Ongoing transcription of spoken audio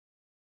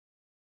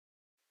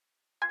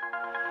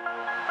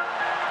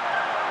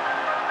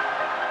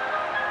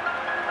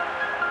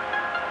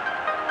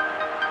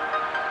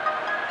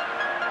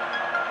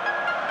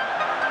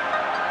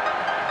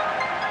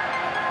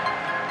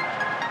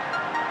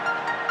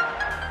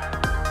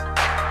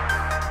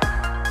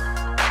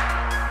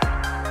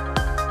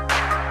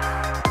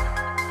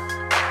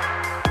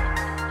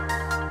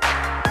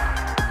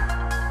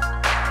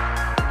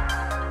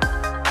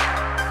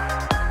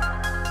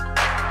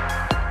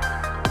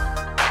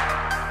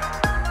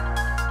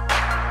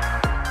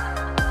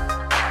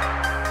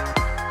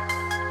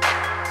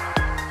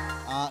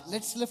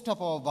Let's lift up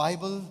our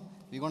Bible.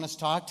 We're going to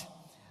start.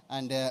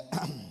 And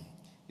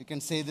you can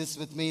say this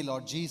with me.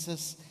 Lord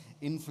Jesus,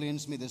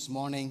 influence me this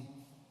morning.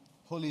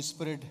 Holy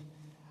Spirit,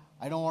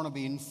 I don't want to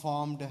be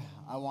informed.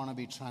 I want to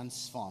be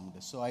transformed.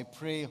 So I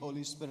pray,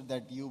 Holy Spirit,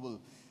 that you will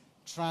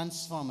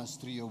transform us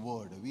through your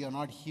word. We are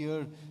not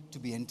here to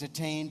be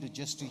entertained,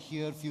 just to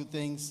hear a few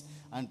things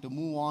and to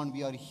move on.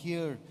 We are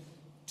here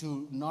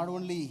to not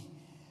only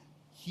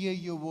hear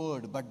your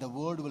word, but the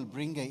word will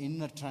bring an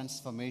inner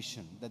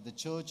transformation, that the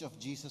church of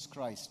Jesus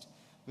Christ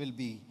will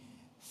be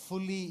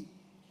fully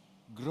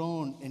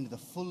grown into the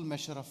full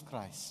measure of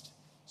Christ.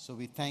 So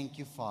we thank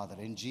you, Father,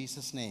 in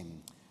Jesus'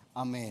 name.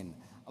 Amen.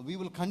 We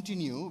will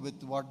continue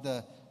with what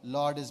the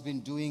Lord has been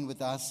doing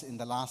with us in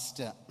the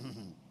last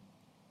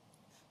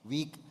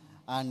week,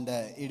 and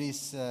it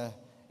is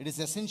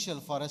essential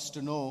for us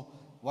to know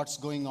what's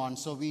going on.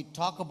 So we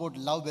talk about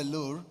love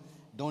Vellore.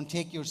 Don't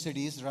take your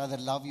cities, rather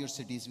love your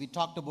cities. We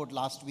talked about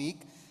last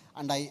week,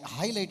 and I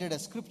highlighted a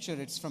scripture.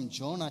 It's from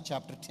Jonah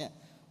chapter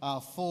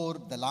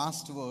 4, the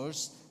last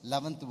verse,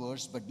 11th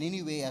verse. But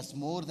Nineveh has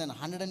more than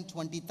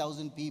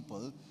 120,000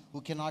 people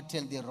who cannot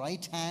tell their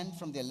right hand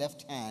from their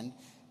left hand,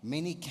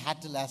 many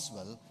cattle as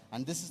well.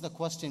 And this is the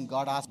question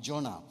God asked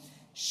Jonah.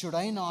 Should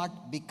I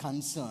not be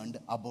concerned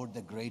about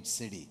the great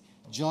city?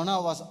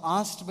 Jonah was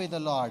asked by the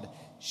Lord,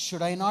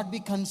 should I not be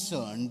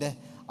concerned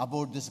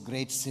about this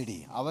great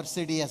city? Our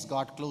city has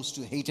got close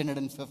to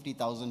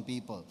 850,000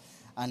 people.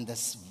 And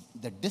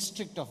the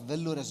district of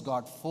Vellore has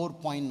got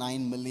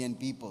 4.9 million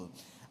people.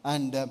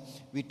 And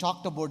we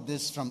talked about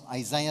this from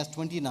Isaiah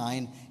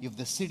 29. If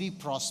the city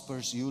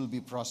prospers, you will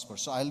be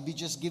prosperous. So I'll be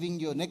just giving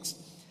you next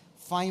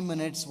 5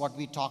 minutes what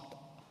we talked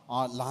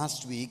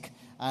last week.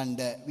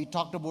 And we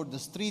talked about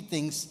these three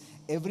things.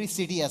 Every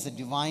city has a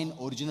divine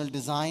original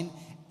design.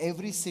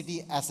 Every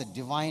city has a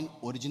divine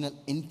original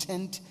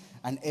intent.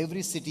 And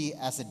every city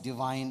has a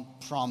divine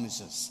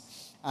promises.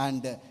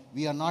 And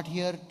we are not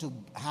here to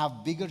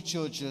have bigger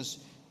churches,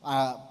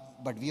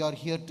 but we are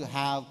here to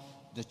have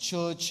the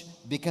church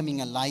becoming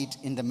a light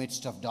in the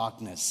midst of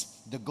darkness.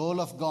 The goal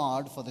of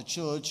God for the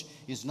church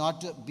is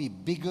not to be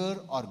bigger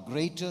or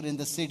greater in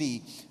the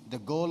city. The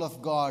goal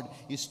of God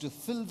is to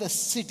fill the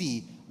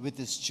city with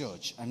his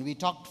church. And we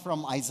talked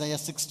from Isaiah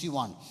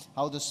 61,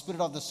 how the Spirit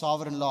of the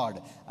Sovereign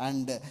Lord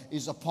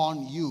is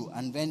upon you.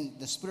 And when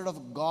the Spirit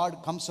of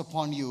God comes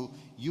upon you,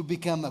 you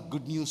become a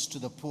good news to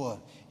the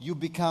poor. You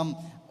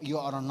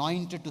are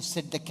anointed to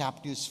set the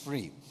captives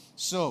free.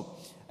 So,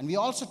 and we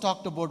also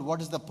talked about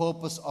what is the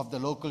purpose of the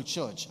local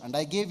church. And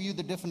I gave you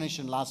the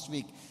definition last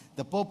week.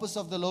 The purpose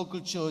of the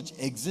local church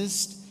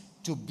exists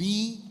to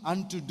be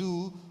and to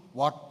do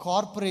what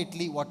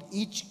corporately, what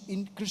each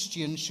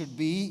Christian should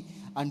be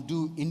and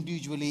do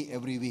individually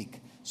every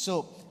week.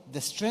 So the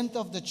strength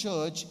of the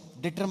church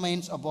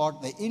determines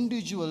about the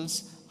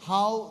individuals,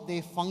 how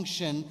they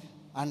function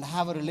and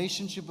have a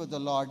relationship with the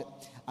Lord.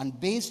 And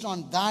based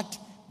on that,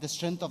 the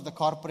strength of the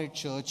corporate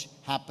church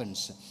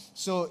happens.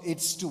 So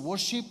it's to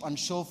worship and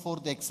show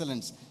forth the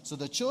excellence. So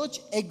the church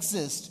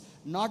exists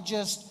not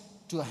just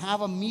to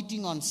have a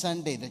meeting on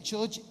Sunday. The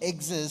church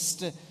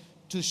exists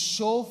to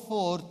show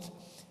forth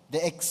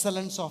the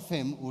excellence of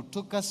him who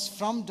took us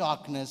from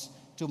darkness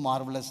to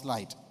marvelous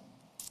light.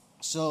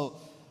 So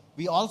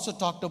we also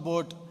talked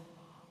about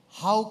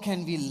how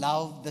can we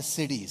love the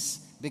cities,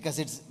 because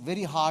it's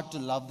very hard to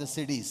love the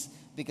cities,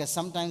 because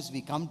sometimes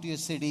we come to a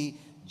city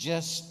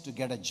just to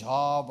get a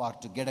job or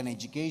to get an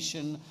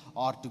education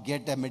or to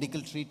get a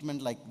medical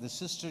treatment like the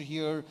sister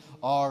here,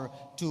 or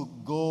to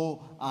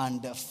go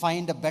and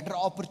find a better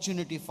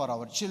opportunity for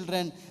our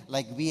children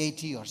like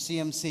VAT or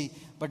CMC.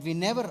 But we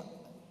never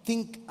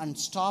think and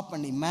stop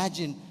and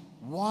imagine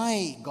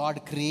why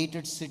God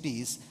created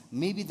cities.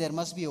 Maybe there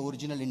must be an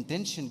original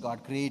intention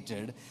God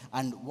created.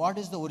 And what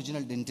is the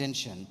original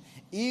intention?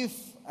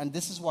 And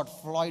this is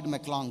what Floyd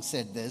McClung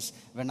said this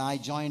when I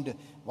joined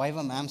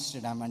Wyvern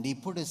Amsterdam, and he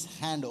put his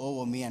hand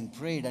over me and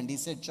prayed, and he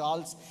said,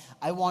 Charles,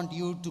 I want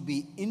you to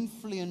be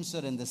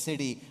influencer in the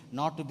city,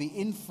 not to be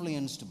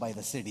influenced by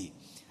the city.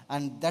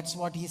 And that's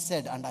what he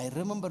said. And I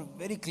remember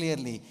very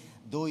clearly,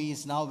 though he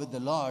is now with the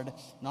Lord,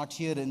 not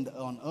here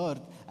on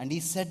earth, and he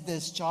said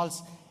this,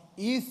 Charles,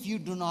 if you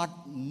do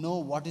not know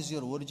what is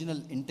your original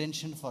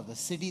intention for the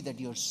city that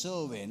you're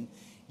serving,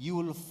 you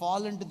will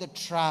fall into the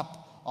trap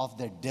of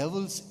the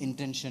devil's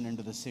intention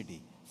into the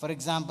city. For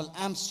example,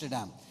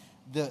 Amsterdam,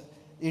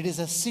 it is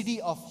a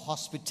city of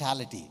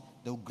hospitality.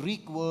 The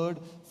Greek word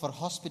for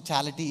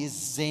hospitality is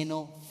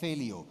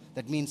xenophilia.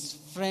 That means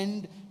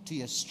friend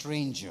to a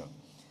stranger.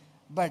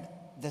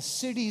 But the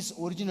city's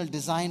original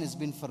design has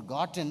been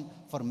forgotten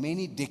for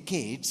many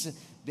decades,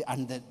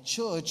 and the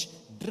church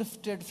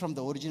drifted from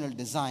the original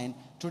design.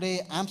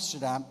 Today,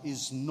 Amsterdam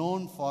is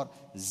known for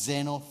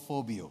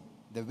xenophobia.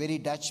 The very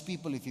Dutch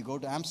people, if you go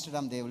to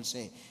Amsterdam, they will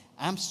say,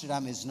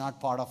 Amsterdam is not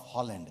part of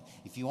Holland.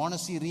 If you want to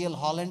see real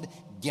Holland,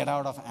 get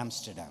out of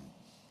Amsterdam.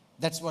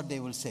 That's what they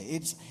will say.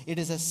 It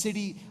is a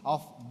city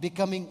of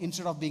becoming,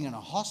 instead of being a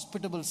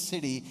hospitable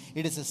city,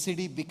 it is a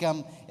city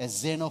become a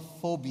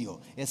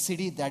xenophobia, a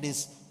city that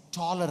is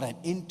tolerant,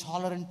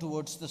 intolerant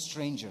towards the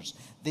strangers.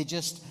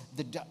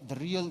 The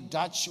real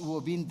Dutch who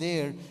have been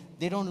there,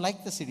 they don't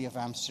like the city of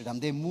Amsterdam.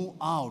 They move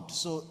out.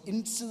 So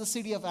into the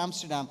city of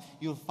Amsterdam,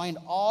 you'll find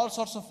all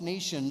sorts of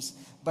nations,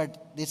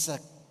 but it's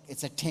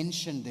a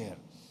tension there.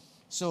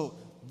 So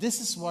this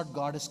is what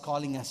God is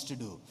calling us to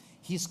do.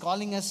 He's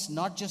calling us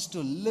not just to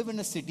live in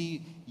a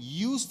city,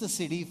 use the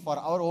city for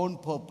our own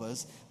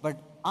purpose, but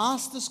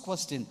ask this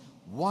question: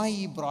 why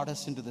He brought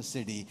us into the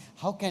city?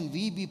 How can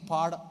we be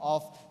part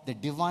of the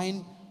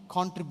divine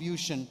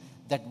contribution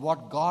that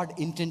what God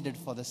intended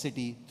for the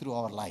city through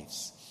our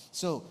lives?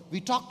 So we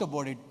talked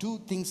about it. 2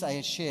 things I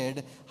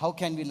shared. How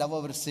can we love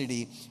our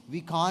city?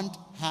 We can't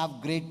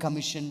have great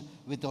commission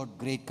without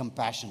great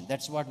compassion.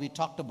 That's what we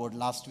talked about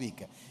last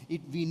week.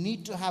 We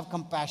need to have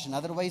compassion.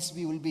 Otherwise,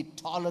 we will be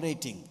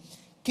tolerating.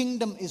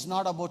 Kingdom is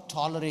not about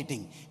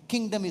tolerating.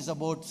 Kingdom is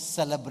about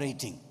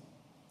celebrating.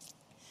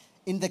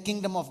 In the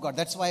kingdom of God.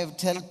 That's why I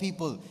tell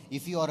people,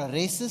 if you are a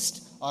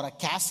racist or a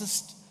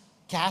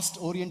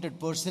caste-oriented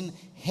person,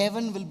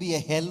 heaven will be a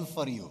hell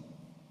for you.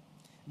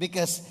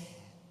 Because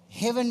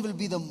heaven will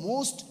be the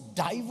most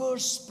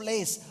diverse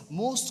place,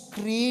 most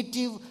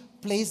creative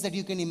place that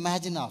you can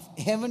imagine of.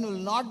 Heaven will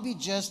not be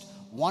just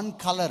one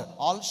color,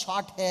 all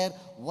short hair,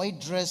 white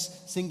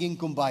dress, singing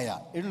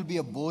Kumbaya. It will be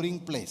a boring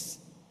place.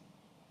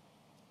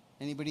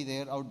 Anybody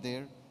there, out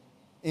there?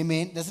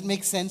 Amen. Does it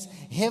make sense?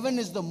 Heaven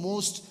is the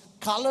most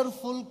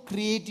colorful,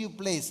 creative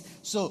place.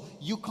 So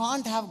you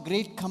can't have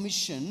great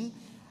commission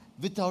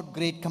without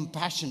great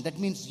compassion. That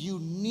means you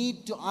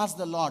need to ask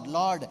the Lord,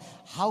 Lord,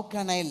 how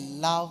can I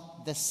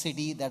love the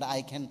city that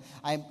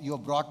you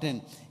have brought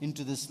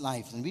into this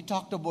life? And we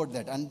talked about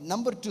that. And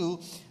number 2,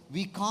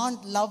 we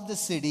can't love the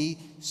city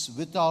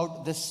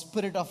without the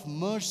spirit of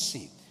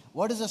mercy.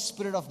 What is a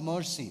spirit of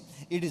mercy?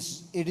 It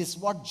is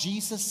what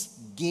Jesus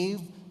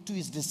gave to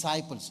His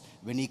disciples.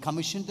 When He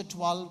commissioned the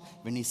 12,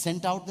 when He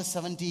sent out the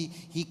 70,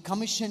 He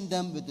commissioned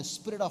them with the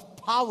spirit of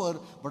power,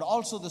 but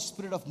also the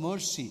spirit of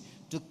mercy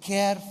to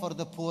care for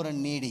the poor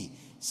and needy.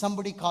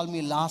 Somebody called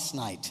me last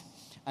night,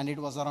 and it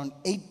was around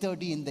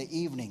 8:30 in the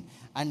evening,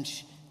 and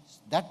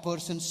that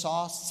person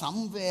saw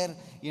somewhere,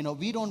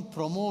 we don't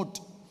promote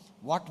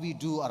what we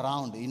do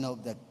around,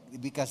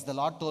 because the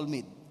Lord told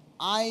me,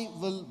 I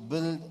will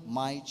build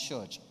my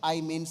church.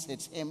 I means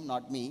it's Him,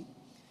 not me.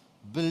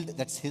 Build,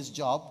 that's His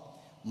job.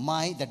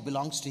 That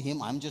belongs to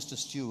Him. I'm just a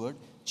steward.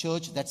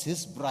 Church, that's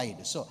His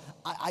bride. So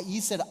He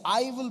said,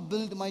 I will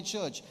build my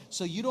church.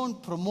 So you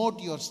don't promote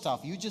your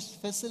stuff. You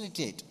just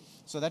facilitate.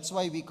 So that's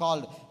why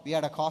we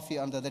had a coffee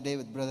on the other day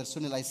with Brother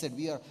Sunil. I said,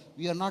 we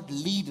are not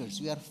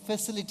leaders. We are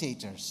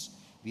facilitators.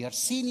 We are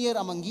senior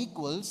among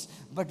equals,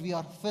 but we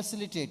are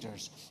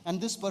facilitators.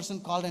 And this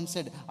person called and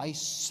said, I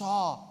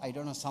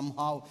don't know,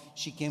 somehow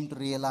she came to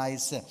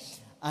realize,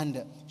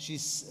 and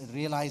she's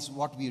realized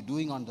what we are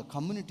doing on the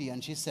community.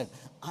 And she said,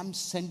 I'm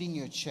sending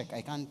you a check.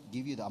 I can't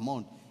give you the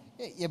amount.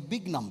 A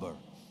big number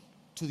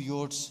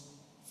towards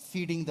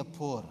feeding the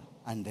poor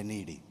and the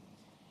needy.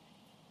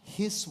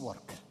 His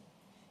work.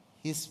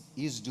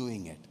 He's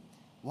doing it.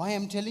 Why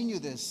I'm telling you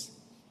this?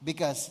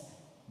 Because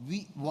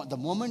the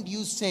moment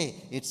you say,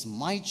 it's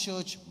my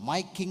church,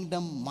 my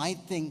kingdom, my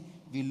thing,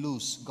 we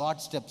lose.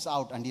 God steps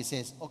out and He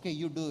says, okay,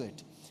 you do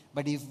it.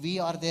 But if we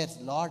are there,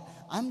 Lord,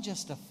 I'm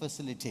just a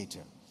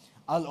facilitator.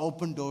 I'll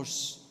open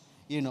doors,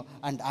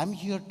 and I'm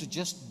here to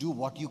just do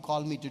what you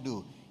call me to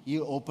do.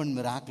 You open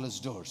miraculous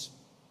doors.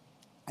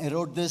 I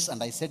wrote this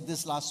and I said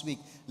this last week.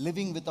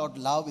 Living without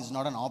love is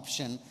not an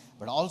option,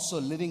 but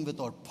also living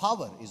without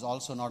power is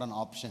also not an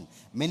option.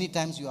 Many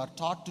times you are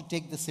taught to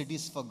take the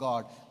cities for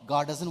God.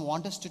 God doesn't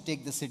want us to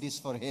take the cities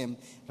for Him.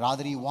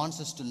 Rather, He wants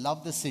us to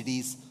love the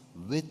cities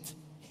with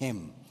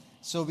Him.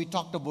 So we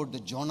talked about the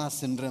Jonah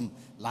syndrome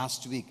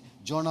last week.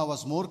 Jonah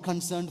was more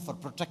concerned for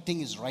protecting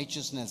his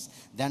righteousness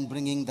than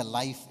bringing the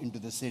life into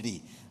the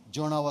city.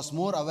 Jonah was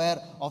more aware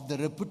of the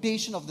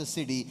reputation of the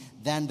city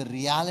than the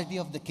reality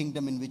of the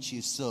kingdom in which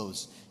he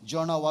serves.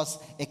 Jonah was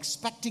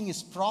expecting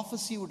his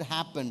prophecy would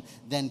happen,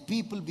 then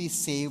people be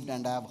saved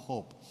and have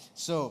hope.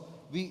 So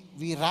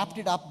we wrapped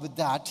it up with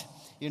that,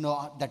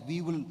 that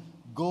we will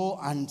go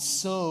and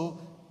serve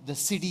the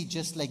city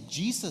just like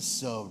Jesus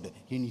served,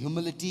 in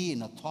humility,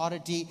 in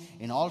authority,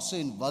 and also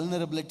in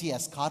vulnerability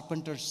as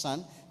carpenter's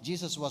son.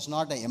 Jesus was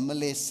not a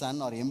MLA's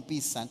son or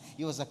MP's son.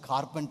 He was a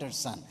carpenter's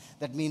son.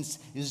 That means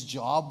his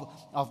job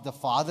of the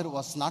father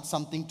was not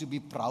something to be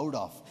proud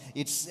of.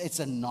 It's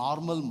a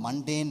normal,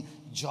 mundane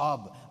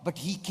job. But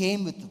he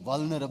came with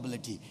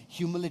vulnerability,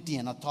 humility,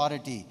 and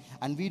authority.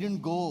 And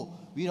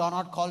we are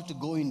not called to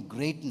go in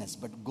greatness,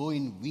 but go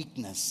in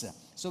weakness.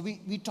 So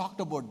we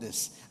talked about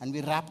this, and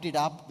we wrapped it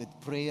up with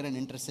prayer and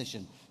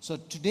intercession. So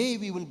today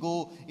we will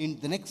go in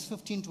the next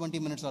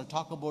 15-20 minutes. I'll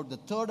talk about the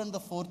third and the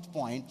fourth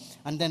point,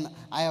 and then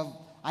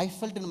I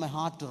felt in my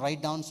heart to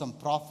write down some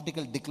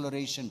prophetical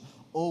declaration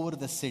over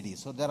the city.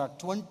 So there are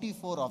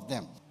 24 of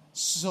them.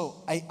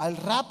 So I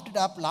wrapped it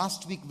up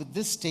last week with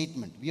this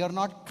statement: we are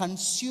not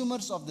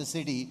consumers of the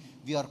city,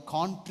 we are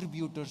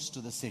contributors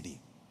to the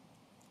city.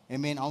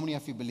 Amen. How many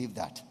of you believe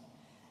that?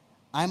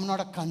 I'm not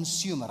a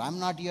consumer. I'm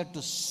not here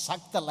to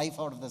suck the life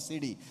out of the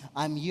city.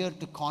 I'm here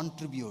to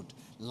contribute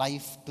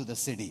life to the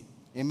city.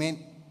 Amen.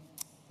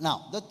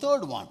 Now, the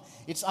third one,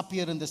 it's up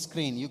here on the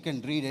screen. You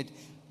can read it.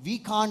 We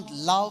can't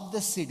love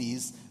the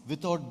cities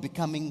without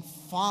becoming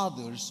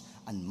fathers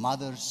and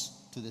mothers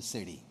to the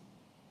city.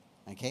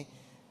 Okay?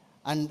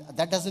 And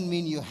that doesn't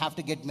mean you have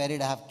to get married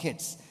and have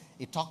kids.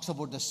 It talks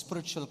about the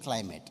spiritual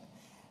climate.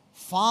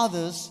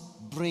 Fathers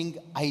bring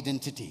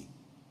identity.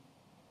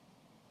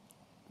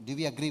 Do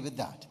we agree with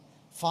that?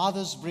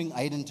 Fathers bring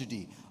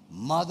identity.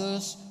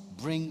 Mothers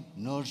bring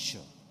nurture,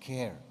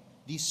 care.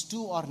 These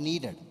two are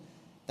needed.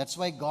 That's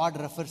why God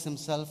refers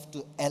himself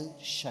to El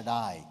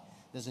Shaddai.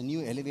 There's a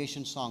new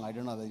Elevation song. I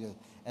don't know whether you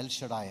El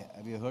Shaddai.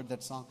 Have you heard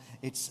that song?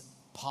 It's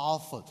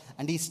powerful.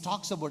 And he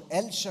talks about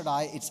El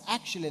Shaddai. It's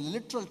actually a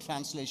literal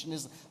translation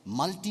is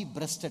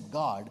multi-breasted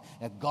God,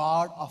 a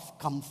God of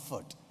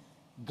comfort,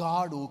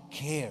 God who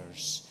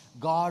cares,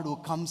 God who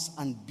comes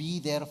and be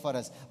there for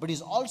us. But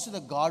he's also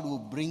the God who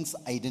brings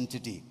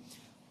identity.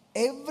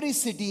 Every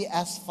city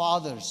has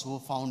fathers who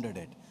founded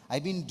it.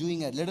 I've been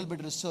doing a little bit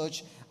of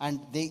research, and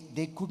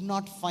they could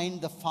not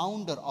find the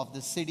founder of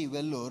the city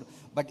Vellore,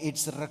 but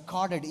it's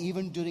recorded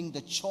even during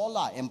the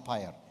Chola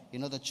Empire. You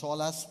know the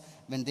Cholas,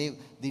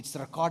 it's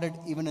recorded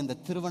even in the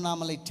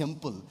Tiruvannamalai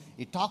temple.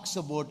 It talks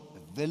about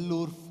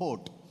Vellore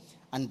Fort.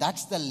 And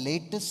that's the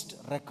latest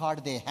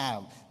record they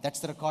have.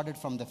 That's recorded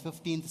from the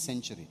 15th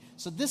century.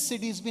 So this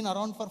city has been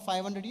around for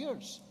 500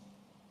 years.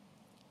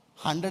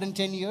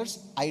 110 years,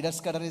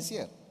 Idaskadar is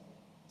here.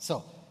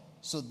 So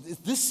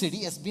this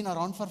city has been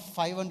around for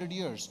 500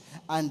 years.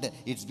 And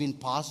it's been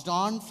passed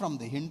on from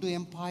the Hindu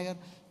Empire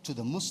to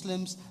the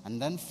Muslims. And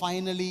then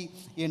finally,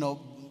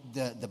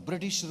 the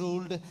British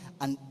ruled.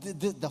 And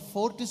the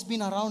fort has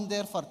been around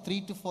there for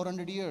 300 to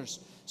 400 years.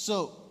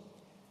 So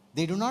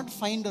they do not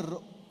find a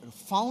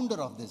founder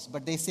of this,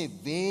 but they say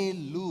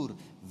Vellore.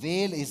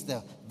 Veil is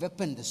the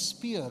weapon, the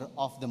spear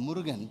of the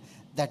Murugan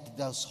that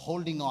was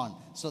holding on.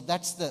 So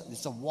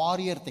it's a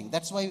warrior thing.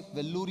 That's why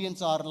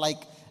Vellurians are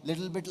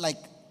little bit like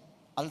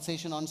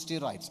Alsatian on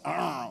steroids.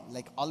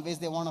 Like always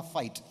they want to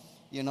fight.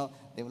 They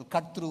will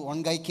cut through.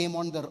 One guy came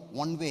on the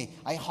one way.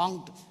 I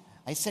honked.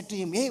 I said to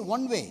him, hey,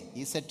 one way.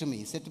 He said to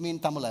me in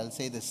Tamil, I'll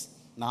say this.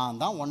 Naan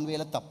dhaan one way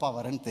la thappa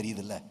varan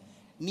theriyudilla.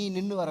 Nee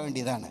ninnu vara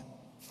vendiyadana.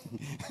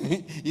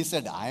 He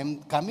said, I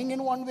am coming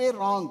in one way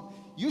wrong.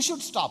 You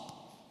should stop.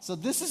 So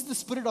this is the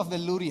spirit of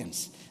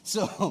Vellurians.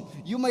 So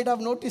you might have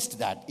noticed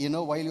that,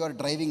 while you are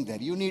driving there.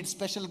 You need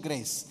special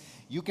grace.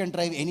 You can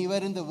drive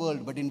anywhere in the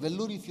world, but in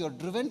Vellore, if you are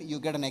driven, you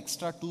get an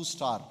extra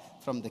 2-star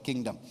from the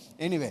kingdom.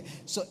 Anyway,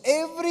 so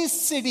every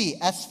city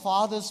has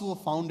fathers who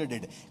founded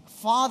it.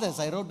 Fathers,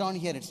 I wrote down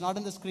here, it's not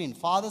on the screen.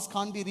 Fathers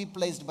can't be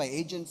replaced by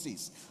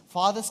agencies.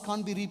 Fathers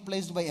can't be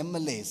replaced by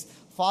MLAs.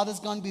 Fathers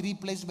can't be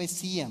replaced by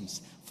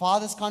CMs.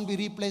 Fathers can't be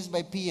replaced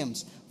by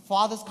PMs.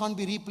 Fathers can't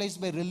be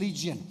replaced by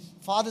religion.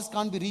 Fathers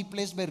can't be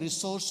replaced by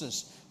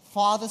resources.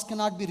 Fathers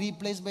cannot be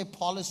replaced by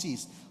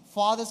policies.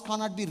 Fathers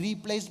cannot be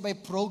replaced by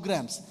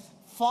programs.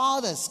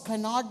 Fathers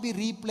cannot be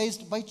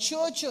replaced by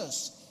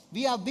churches.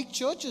 We have big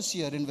churches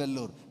here in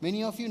Vellore.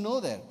 Many of you know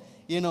that.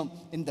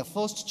 In the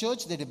first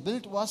church that they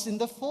built was in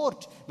the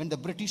fort. When the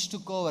British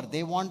took over,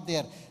 they want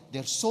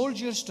their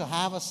soldiers to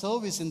have a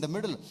service in the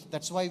middle.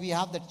 That's why we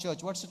have that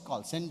church. What's it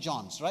called? St.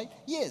 John's, right?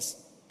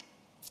 Yes.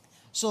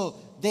 So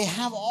they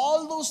have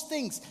all those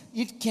things.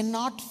 It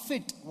cannot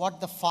fit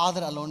what the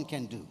father alone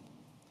can do.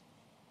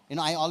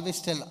 I always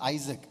tell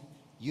Isaac,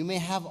 you may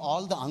have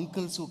all the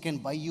uncles who can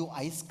buy you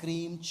ice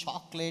cream,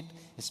 chocolate,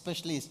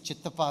 especially his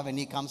Chittappa when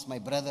he comes, my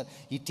brother.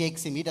 He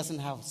takes him. He doesn't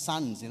have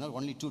sons,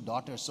 only 2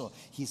 daughters. So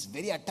he's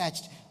very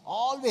attached.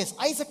 Always,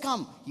 Isaac,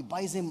 come. He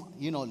buys him,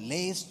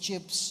 Lay's,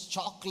 chips,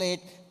 chocolate.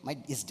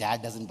 His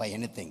dad doesn't buy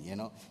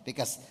anything,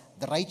 because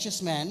the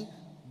righteous man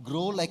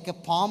grow like a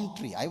palm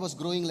tree. I was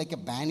growing like a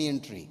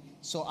banyan tree.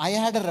 So I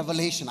had a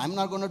revelation. I'm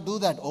not going to do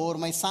that over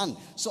my son.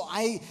 So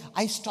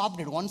I stopped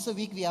it. Once a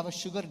week we have a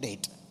sugar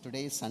date.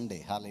 Today is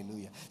Sunday.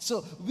 Hallelujah.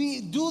 So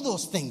we do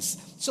those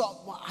things.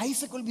 So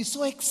Isaac will be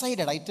so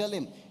excited. I tell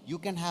him, you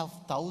can have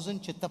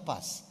 1,000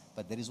 chittappas,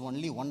 but there is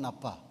only one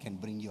appa can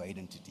bring you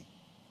identity.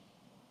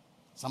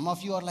 Some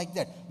of you are like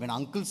that. When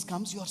uncles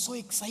comes, you are so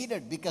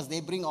excited because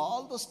they bring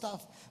all the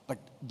stuff. But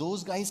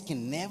those guys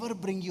can never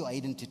bring you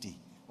identity.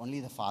 Only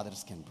the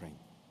fathers can bring.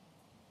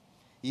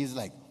 He is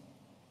like,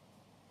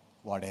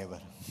 whatever.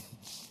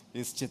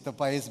 His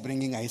Chittappa is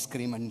bringing ice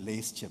cream and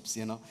Lay's chips,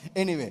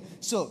 Anyway,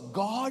 so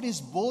God is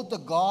both the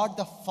God,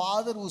 the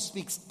Father who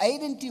speaks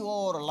identity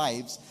over our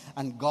lives,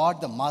 and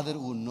God, the Mother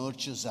who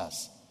nurtures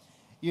us.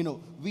 We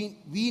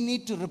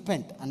need to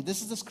repent. And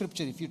this is the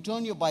scripture. If you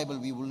turn your Bible,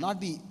 we will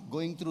not be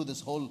going through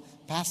this whole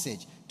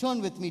passage.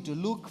 Turn with me to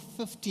Luke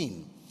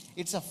 15.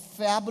 It's a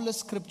fabulous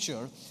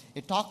scripture.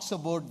 It talks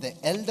about the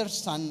elder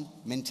son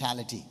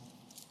mentality.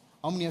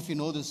 How many of you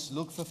know this?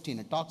 Luke 15.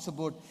 It talks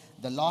about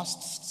the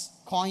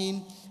lost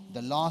coin,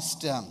 the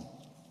lost,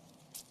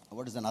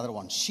 what is another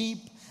one?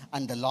 Sheep,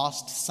 and the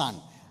lost son.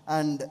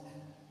 And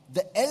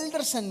the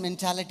elder son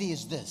mentality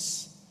is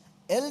this.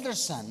 Elder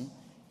son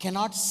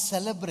cannot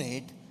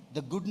celebrate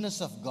the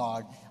goodness of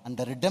God and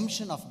the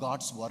redemption of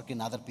God's work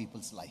in other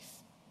people's life.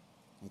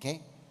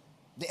 Okay?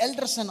 The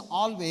elder son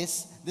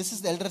always, this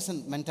is the elder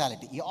son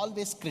mentality, he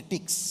always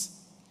critiques.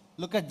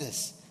 Look at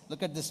this.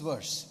 Look at this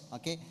verse.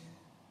 Okay?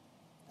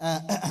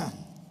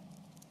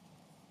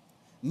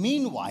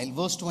 Meanwhile,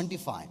 verse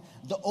 25,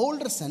 the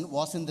older son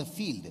was in the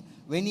field.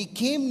 When he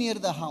came near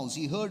the house,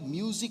 he heard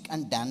music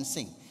and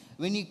dancing.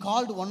 When he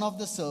called one of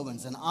the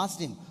servants and asked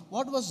him,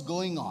 what was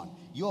going on?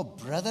 Your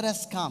brother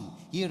has come,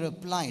 he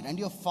replied, and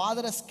your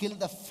father has killed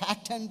the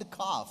fattened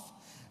calf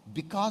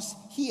because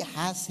he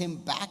has him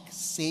back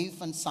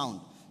safe and sound.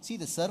 See,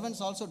 the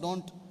servants also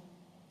don't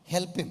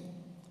help him.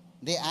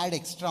 They add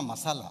extra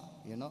masala,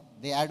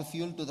 they add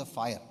fuel to the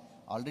fire.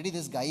 Already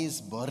this guy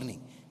is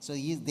burning. So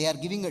they are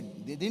giving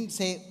they didn't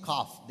say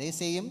calf, they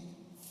say him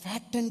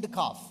fattened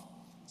calf.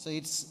 So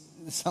it's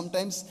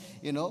sometimes,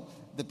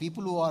 the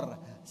people who are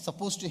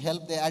supposed to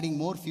help, they're adding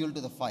more fuel to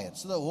the fire.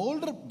 So the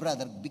older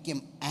brother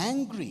became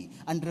angry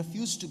and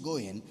refused to go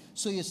in.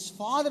 So his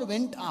father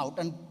went out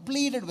and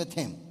pleaded with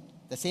him.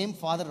 The same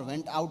father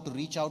went out to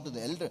reach out to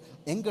the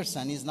younger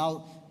son. Is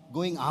now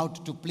going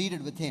out to plead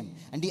with him.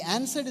 And he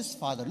answered his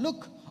father,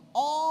 look,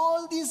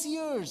 all these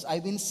years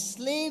I've been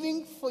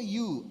slaving for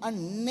you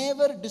and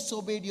never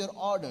disobeyed your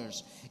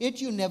orders.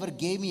 Yet you never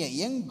gave me a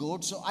young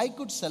goat so I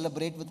could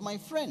celebrate with my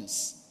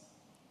friends.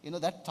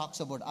 That talks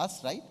about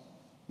us, right?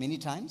 Many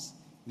times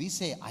we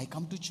say, I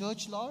come to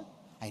church, Lord.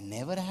 I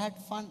never had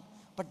fun.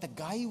 But the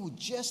guy who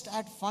just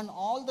had fun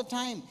all the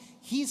time,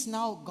 he's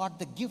now got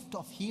the gift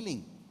of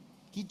healing.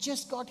 He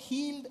just got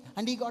healed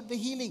and he got the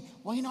healing.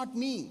 Why not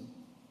me?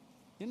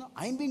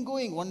 I've been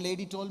going. One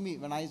lady told me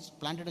when I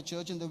planted a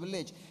church in the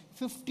village,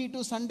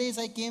 52 Sundays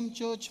I came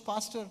church,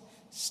 pastor.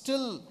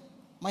 Still,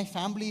 my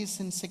family is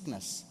in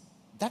sickness.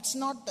 That's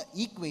not the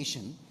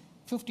equation.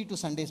 52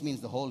 Sundays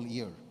means the whole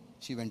year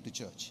she went to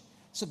church.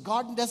 So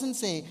God doesn't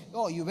say,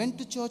 oh, you went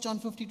to church on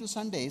 52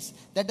 Sundays.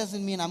 That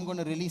doesn't mean I'm going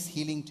to release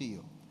healing to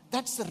you.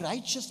 That's the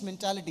righteous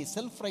mentality,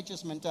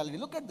 self-righteous mentality.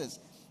 Look at this.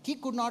 He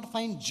could not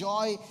find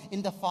joy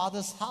in the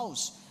Father's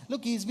house.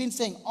 Look, he's been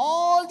saying,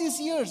 all these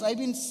years I've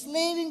been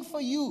slaving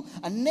for you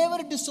and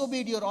never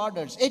disobeyed your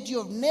orders. Yet you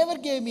have never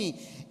gave me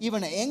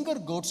even a younger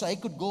goat so I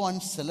could go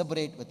and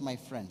celebrate with my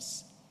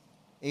friends.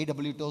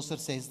 A.W. Tozer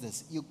says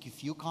this,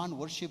 if you can't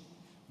worship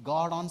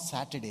God on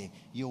Saturday,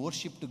 your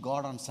worship to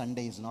God on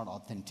Sunday is not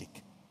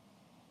authentic.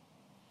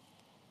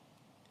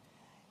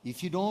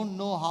 If you don't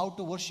know how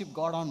to worship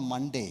God on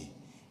Monday,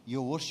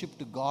 your worship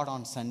to God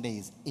on Sunday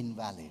is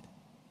invalid.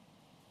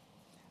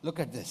 Look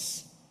at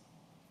this.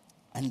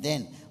 And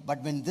then,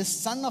 but when this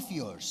son of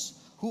yours,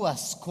 who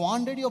has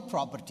squandered your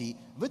property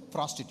with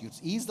prostitutes,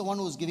 he is the one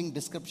who is giving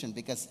description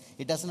because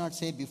it does not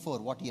say before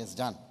what he has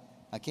done.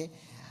 Okay?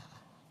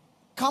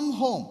 Come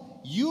home,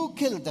 you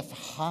kill the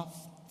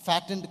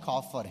fattened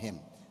calf for him.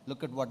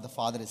 Look at what the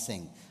father is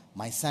saying.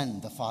 My son,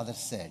 the father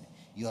said,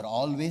 you are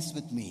always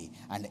with me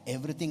and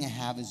everything I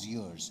have is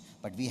yours.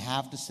 But we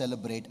have to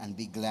celebrate and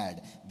be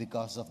glad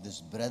because of this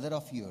brother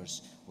of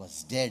yours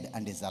was dead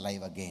and is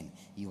alive again.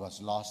 He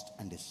was lost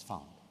and is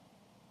found.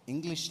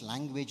 English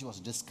language was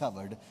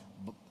discovered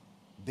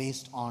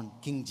based on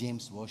King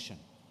James Version.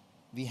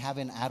 We have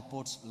in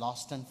airports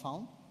lost and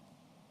found.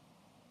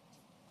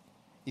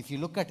 If you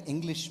look at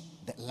English,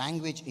 the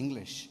language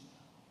English,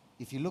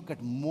 if you look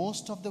at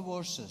most of the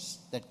verses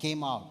that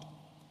came out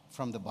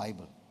from the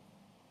Bible,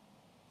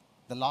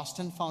 the lost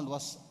and found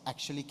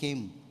actually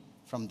came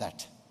from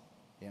that.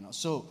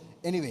 So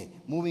anyway,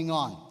 moving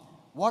on.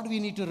 What we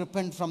need to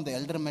repent from the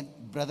elder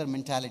brother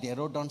mentality. I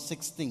wrote down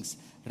 6 things.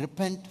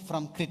 Repent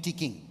from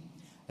critiquing.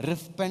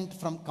 Repent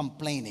from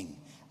complaining.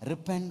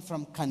 Repent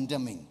from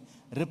condemning.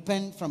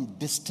 Repent from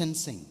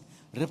distancing.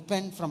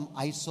 Repent from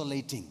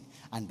isolating.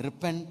 And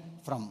repent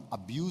from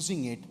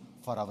abusing it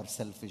for our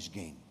selfish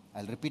gain.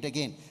 I'll repeat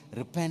again.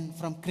 Repent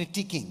from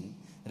critiquing.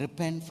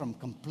 Repent from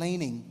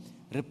complaining.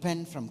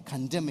 Repent from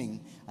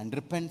condemning. And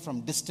repent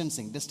from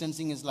distancing.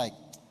 Distancing is like,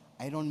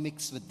 I don't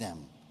mix with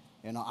them.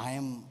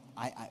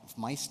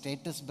 My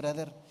status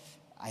brother,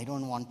 I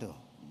don't want to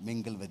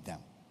mingle with them.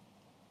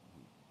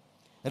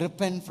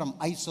 Repent from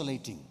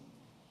isolating.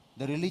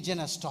 The religion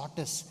has taught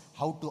us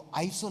how to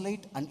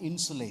isolate and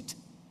insulate.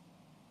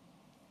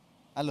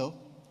 Hello?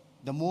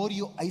 The more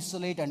you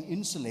isolate and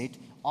insulate,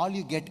 all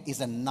you get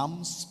is a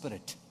numb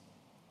spirit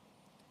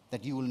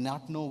that you will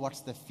not know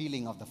what's the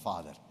feeling of the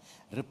Father.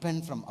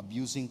 Repent from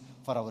abusing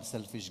for our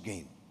selfish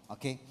gain.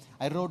 Okay?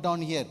 I wrote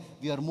down here,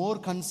 we are more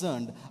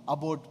concerned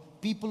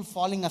about people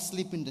falling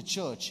asleep in the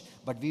church,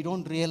 but we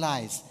don't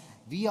realize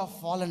we have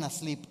fallen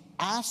asleep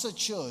as a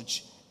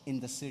church in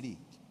the city.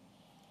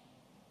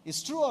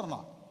 Is true or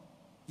not?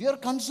 We are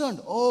concerned.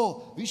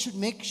 Oh, we should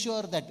make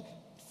sure that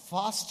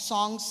fast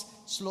songs,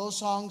 slow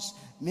songs,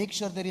 make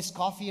sure there is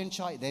coffee and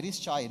chai. There is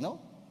chai,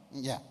 no?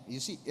 Yeah, you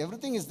see,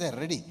 everything is there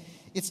ready.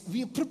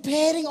 We are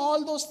preparing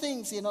all those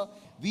things,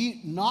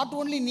 We not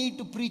only need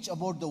to preach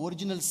about the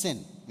original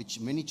sin, which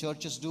many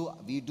churches do,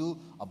 we do,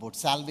 about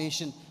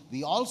salvation.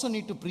 We also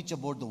need to preach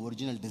about the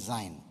original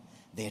design,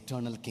 the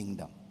eternal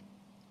kingdom.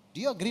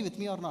 Do you agree with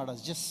me or not?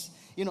 It's just,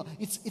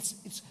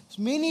 it's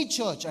many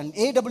church, and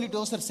A.W.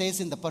 Tozer says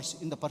in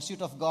the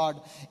Pursuit of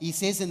God, he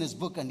says in his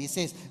book, and he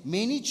says,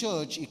 many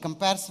church, he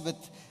compares with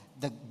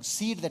the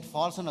seed that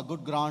falls on a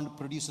good ground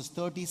produces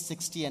 30,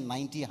 60, and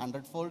 90,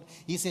 100-fold.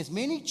 He says,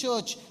 many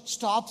church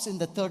stops in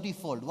the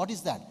 30-fold. What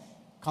is that?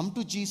 Come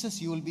to Jesus,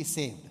 you will be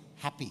saved.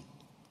 Happy.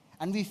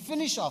 And we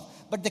finish off.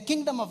 But the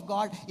kingdom of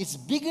God, it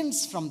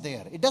begins from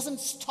there. It doesn't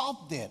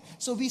stop there.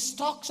 So we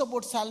talk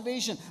about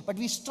salvation, but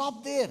we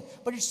stop there.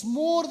 But it's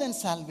more than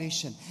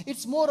salvation.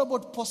 It's more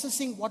about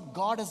possessing what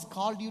God has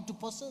called you to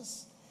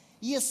possess.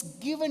 He has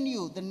given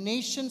you the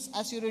nations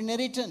as your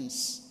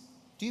inheritance.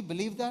 Do you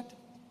believe that?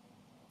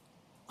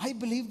 I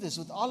believe this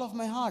with all of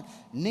my heart.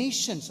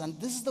 Nations, and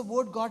this is the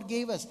word God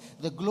gave us.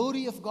 The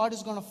glory of God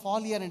is going to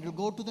fall here and it will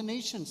go to the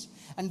nations.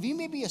 And we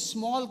may be a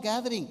small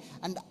gathering,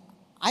 and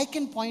I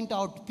can point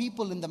out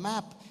people in the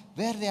map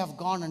where they have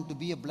gone and to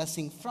be a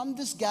blessing from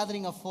this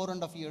gathering of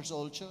 4.5 years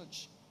old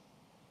church.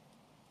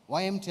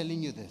 Why I'm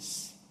telling you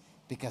this?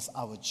 Because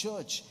our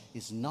church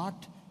is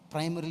not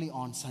primarily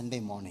on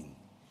Sunday morning.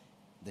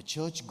 The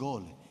church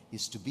goal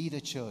is to be the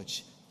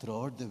church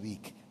throughout the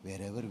week,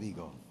 wherever we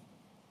go.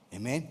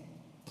 Amen?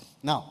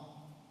 Now,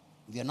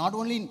 we not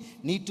only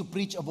need to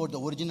preach about the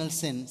original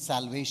sin,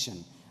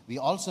 salvation, we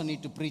also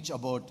need to preach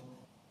about,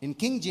 in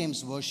King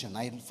James Version,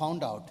 I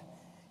found out,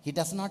 he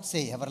does not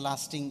say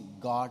everlasting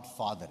God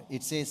Father.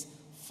 It says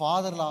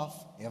Father of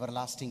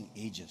everlasting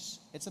ages.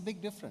 It's a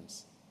big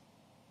difference.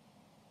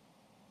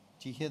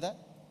 Do you hear that?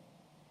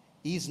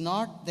 He is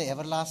not the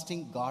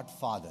everlasting God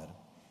Father.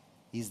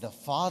 He is the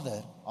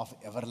Father of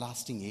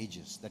everlasting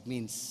ages. That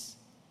means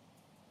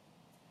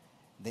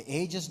the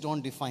ages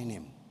don't define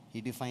him. He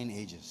defines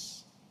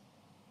ages.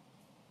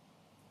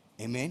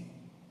 Amen?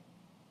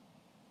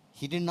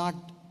 He's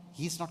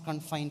not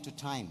confined to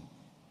time.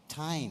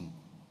 Time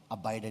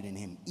abided in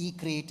him. He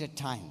created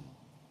time.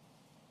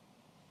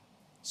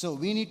 So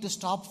we need to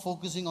stop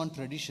focusing on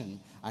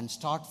tradition and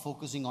start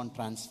focusing on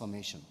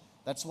transformation.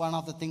 That's one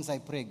of the things I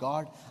pray.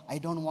 God, I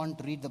don't want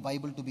to read the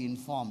Bible to be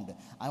informed.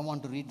 I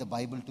want to read the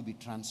Bible to be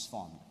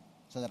transformed,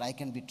 so that I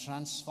can be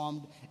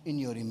transformed in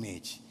your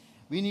image.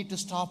 We need to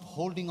stop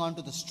holding on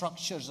to the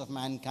structures of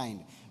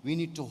mankind. We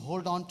need to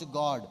hold on to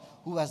God,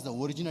 who has the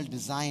original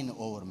design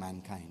over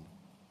mankind.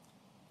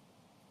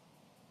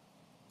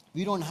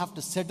 We don't have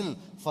to settle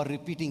for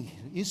repeating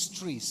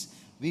histories.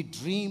 We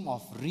dream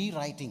of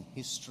rewriting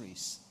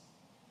histories.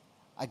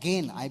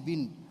 Again, I've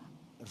been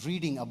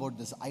reading about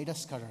this Ida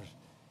Scudder.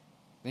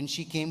 When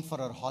she came for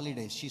her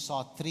holidays, she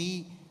saw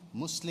 3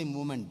 Muslim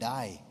women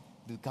die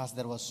because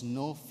there was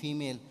no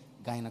female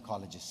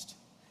gynecologist.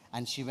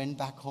 And she went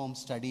back home,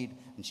 studied,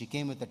 and she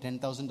came with a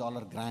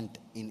 $10,000 grant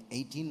in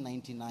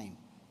 1899.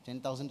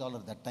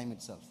 $10,000 that time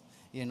itself.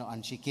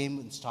 And she came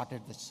and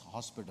started this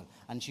hospital.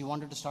 And she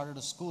wanted to start at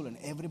a school, and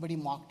everybody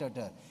mocked at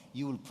her.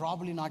 You will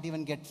probably not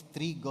even get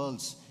 3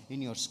 girls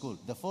in your school.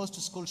 The first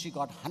school, she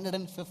got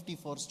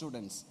 154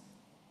 students.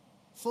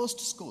 First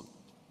school.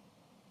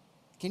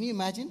 Can you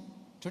imagine?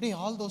 Today,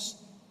 all those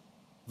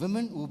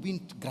women who've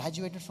been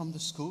graduated from the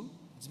school,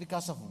 it's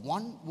because of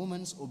one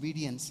woman's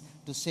obedience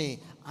to say,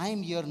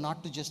 I'm here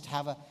not to just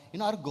have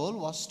our goal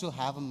was to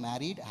have a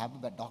married, have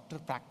a doctor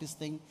practice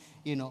thing,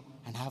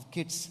 and have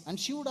kids. And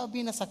she would have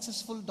been a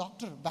successful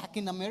doctor back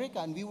in America,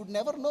 and we would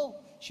never know.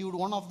 She would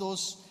one of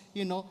those,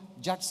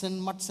 Judson,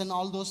 Mutson,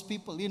 all those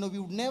people, we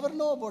would never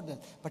know about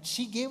that. But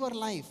she gave her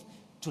life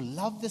to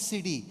love the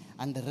city,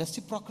 and the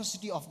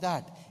reciprocity of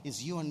that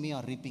is you and me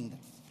are reaping that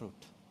fruit.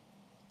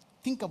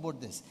 Think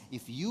about this.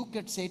 If you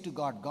could say to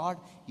God, God,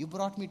 you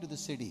brought me to the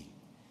city.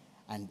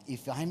 And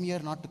if I'm here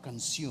not to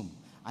consume,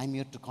 I'm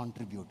here to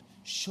contribute.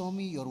 Show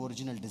me your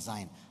original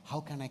design.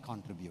 How can I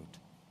contribute?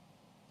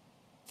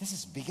 This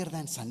is bigger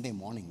than Sunday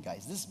morning,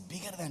 guys. This is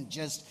bigger than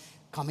just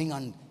coming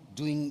and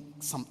doing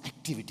some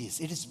activities.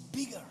 It is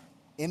bigger.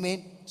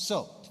 Amen.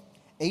 So,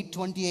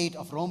 8:28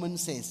 of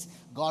Romans says,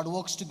 God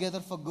works together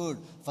for good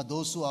for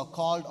those who are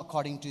called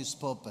according to his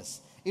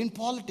purpose. In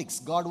politics,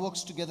 God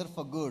works together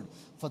for good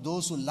for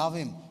those who love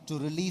him to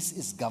release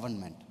his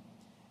government.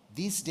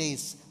 These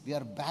days, we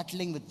are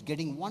battling with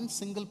getting one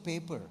single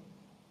paper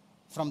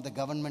from the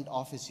government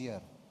office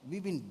here.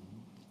 We've been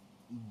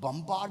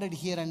bombarded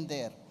here and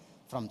there.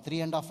 From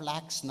 3.5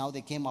 lakhs, now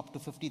they came up to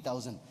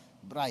 50,000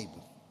 bribe.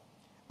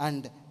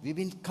 And we've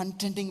been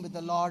contending with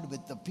the Lord,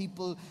 with the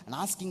people, and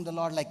asking the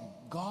Lord, like,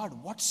 God,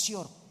 what's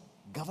your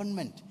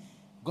government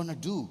going to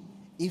do?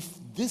 If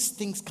this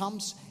thing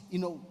comes,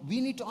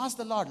 we need to ask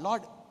the Lord,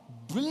 Lord,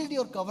 build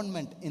your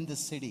government in this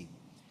city.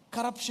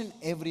 Corruption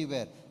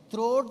everywhere.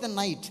 Throughout the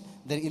night,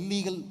 the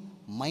illegal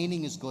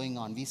mining is going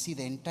on. We see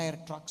the entire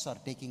trucks are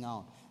taking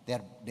out.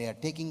 They are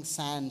taking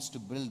sands to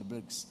build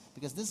bricks,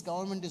 because this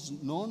government is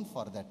known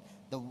for that.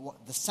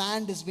 The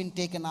sand has been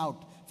taken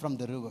out from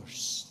the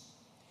rivers.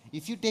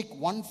 If you take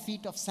 1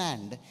 feet of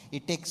sand,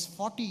 it takes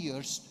 40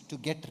 years to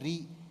get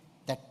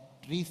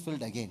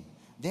refilled again.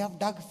 They have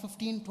dug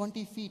 15,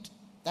 20 feet.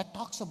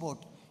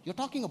 You're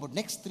talking about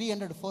next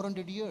 300,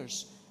 400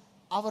 years.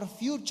 Our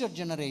future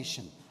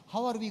generation,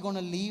 how are we going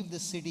to leave the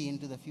city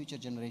into the future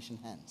generation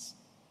hands?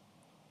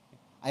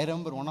 I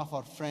remember one of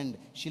our friend,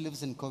 she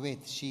lives in Kuwait.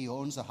 She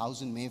owns a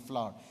house in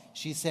Mayflower.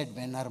 She said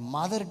when her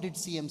mother did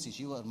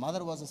CMC, her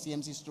mother was a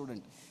CMC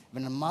student.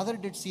 When her mother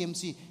did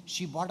CMC,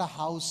 she bought a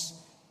house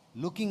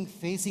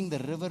facing the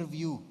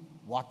Riverview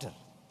water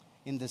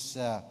in this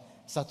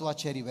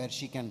Satwacheri, where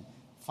she can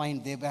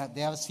find, they have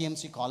a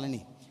CMC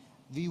colony.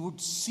 We would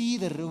see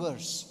the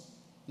rivers.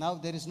 Now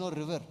there is no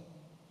river.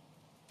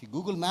 If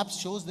Google Maps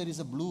shows there is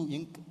a blue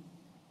ink,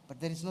 but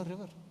there is no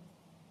river.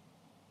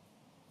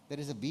 There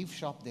is a beef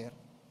shop there.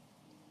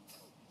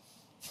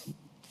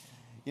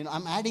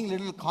 I'm adding a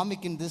little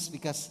comic in this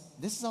because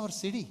this is our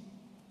city.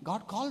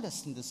 God called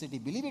us in the city.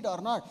 Believe it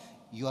or not,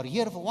 you are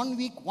here for 1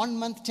 week, 1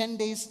 month, 10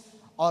 days,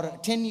 or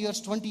 10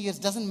 years, 20 years,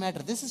 doesn't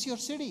matter. This is your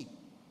city.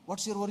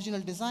 What's your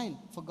original design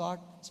for God?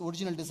 It's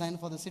original design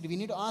for the city. We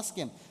need to ask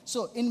Him.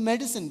 So in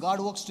medicine, God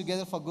works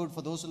together for good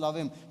for those who love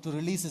Him to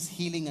release His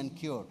healing and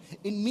cure.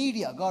 In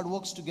media, God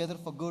works together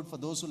for good for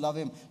those who love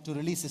Him to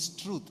release His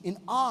truth. In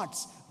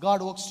arts,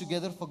 God works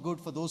together for good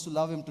for those who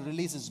love Him to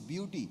release His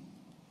beauty.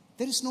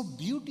 There is no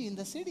beauty in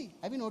the city.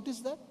 Have you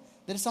noticed that?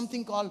 There is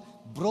something called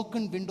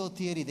broken window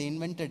theory they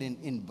invented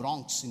in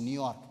Bronx, in New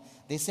York.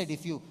 They said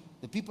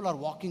the people are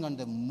walking on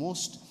the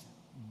most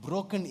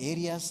broken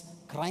areas,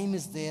 crime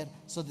is there.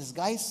 So these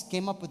guys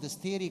came up with this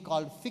theory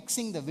called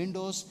fixing the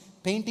windows,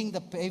 painting the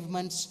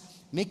pavements,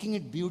 making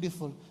it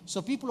beautiful.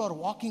 So people are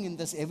walking in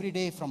this every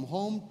day from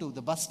home to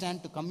the bus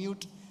stand to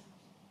commute.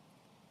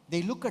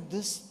 They look at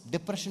this,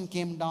 depression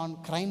came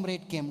down, crime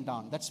rate came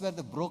down. That's where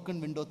the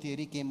broken window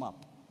theory came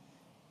up.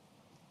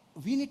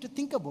 We need to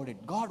think about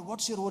it. God,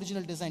 what's your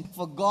original design?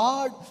 For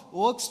God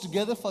works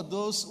together for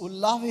those who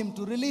love Him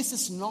to release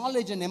His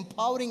knowledge and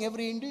empowering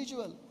every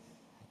individual.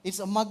 It's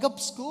a mug-up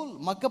school.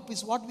 Mug-up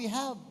is what we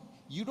have.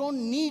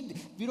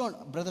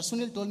 Brother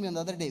Sunil told me on the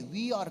other day,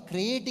 we are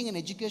creating an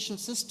educational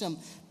system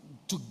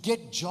to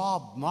get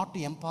job, not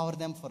to empower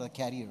them for a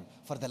career,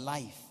 for the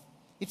life.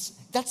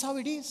 That's how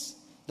it is.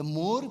 The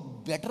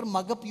better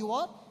mug-up you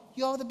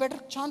have the better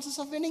chances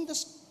of winning the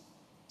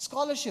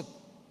scholarship.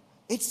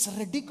 It's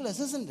ridiculous,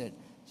 isn't it?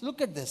 So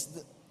look at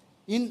this.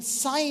 In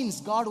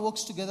science, God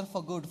works together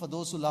for good for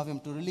those who love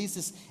Him to release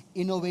His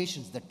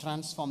innovations that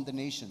transform the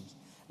nations.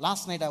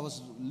 Last night I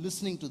was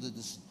listening to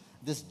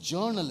this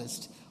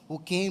journalist who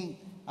came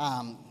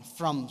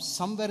from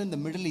somewhere in the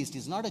Middle East.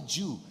 He's not a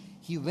Jew.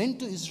 He went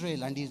to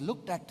Israel and he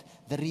looked at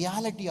the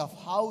reality of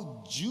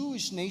how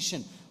Jewish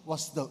nation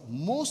was the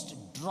most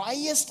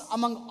driest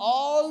among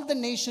all the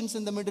nations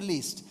in the Middle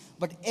East.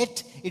 But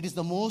yet it is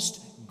the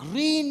most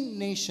green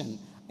nation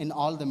in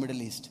all the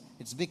Middle East.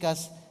 It's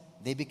because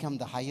they become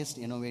the highest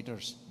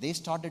innovators. They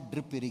started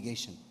drip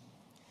irrigation.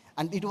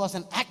 And it was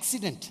an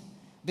accident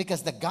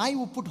because the guy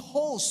who put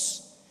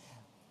hose,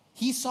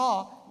 he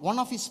saw one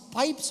of his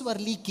pipes were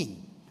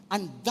leaking.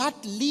 And that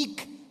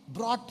leak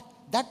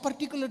that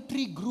particular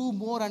tree grew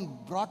more and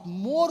brought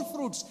more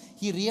fruits.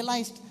 He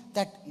realized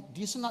that it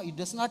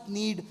does not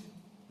need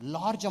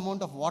large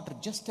amount of water,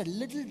 just a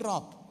little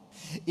drop.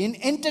 In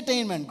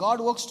entertainment,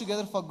 God works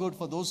together for good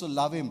for those who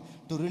love Him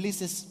to release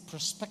His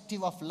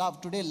perspective of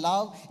love. Today,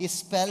 love is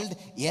spelled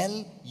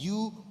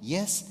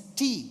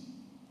L-U-S-T.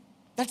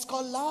 That's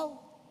called love.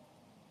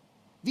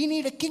 We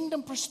need a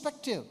kingdom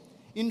perspective.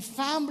 In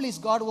families,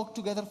 God works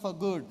together for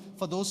good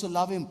for those who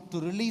love Him to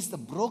release the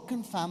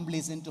broken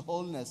families into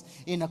wholeness.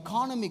 In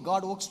economy,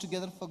 God works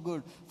together for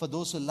good for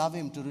those who love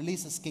Him to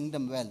release His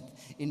kingdom wealth.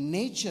 In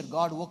nature,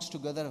 God works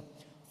together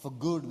for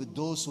good with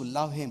those who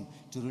love Him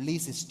to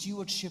release His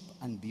stewardship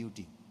and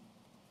beauty.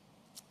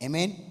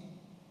 Amen?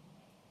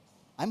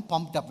 I'm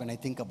pumped up when I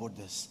think about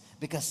this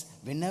because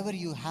whenever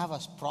you have a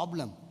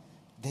problem,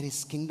 there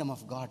is kingdom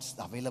of God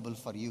available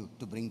for you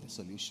to bring the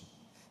solution.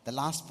 The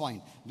last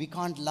point, we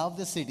can't love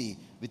the city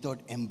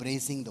without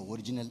embracing the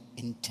original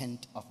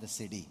intent of the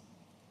city.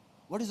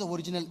 What is the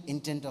original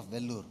intent of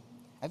Vellore?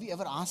 Have you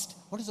ever asked,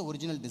 what is the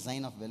original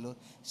design of Vellore?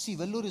 See,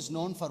 Vellore is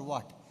known for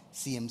what?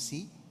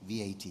 CMC,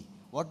 VAT.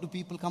 What do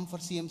people come for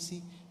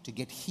CMC? To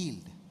get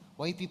healed.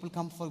 Why people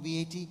come for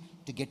VAT?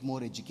 To get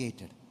more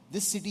educated.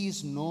 This city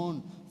is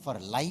known for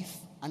life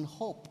and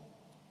hope.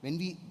 When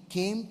we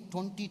came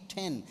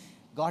 2010,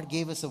 God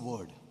gave us a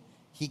word.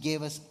 He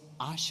gave us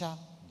Asha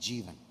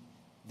Jeevan.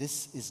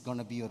 This is going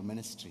to be your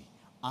ministry.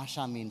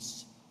 Asha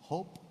means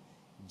hope.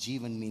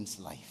 Jeevan means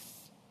life.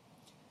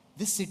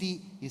 This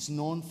city is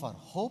known for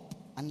hope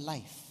and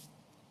life.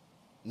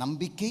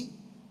 Nambikai,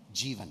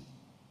 Jeevan.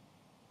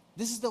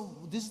 This is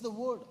the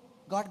word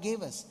God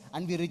gave us.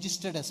 And we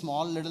registered a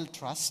small little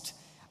trust.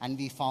 And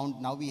we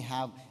found now we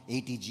have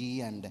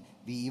ATG, and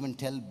we even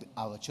tell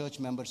our church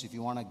members, if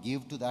you want to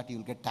give to that,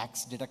 you'll get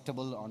tax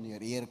deductible on your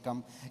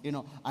income.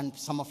 And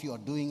some of you are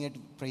doing it.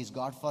 Praise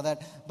God for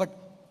that. But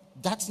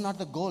that's not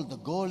the goal. The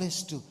goal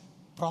is to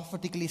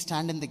prophetically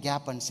stand in the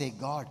gap and say,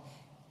 God,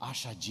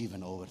 Asha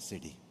Jeevan over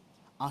city.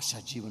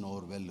 Asha Jeevan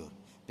over Vellore.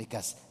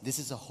 Because this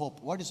is a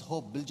hope. What is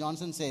hope? Bill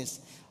Johnson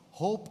says,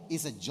 hope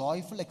is a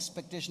joyful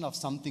expectation of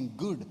something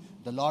good.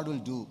 The Lord will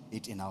do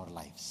it in our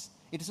lives.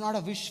 It is not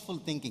a wishful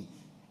thinking.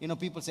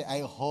 People say,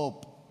 I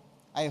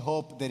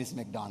hope there is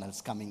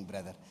McDonald's coming,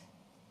 brother.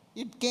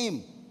 It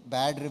came,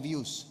 bad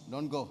reviews,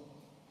 don't go.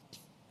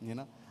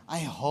 I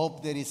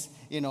hope there is,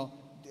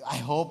 I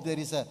hope there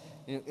is a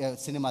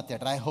cinema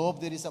theater. I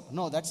hope there is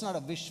no, that's not a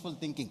wishful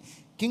thinking.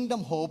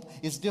 Kingdom hope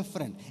is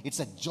different. It's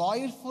a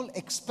joyful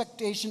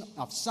expectation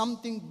of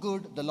something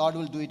good. The Lord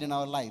will do it in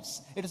our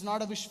lives. It is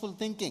not a wishful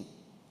thinking.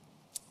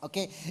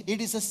 Okay,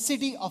 it is a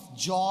city of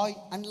joy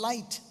and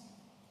light.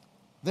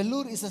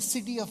 Vellore is a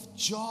city of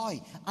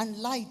joy and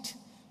light.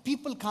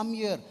 People come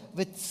here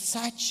with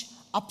such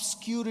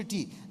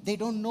obscurity. They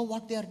don't know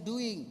what they are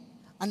doing.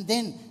 And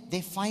then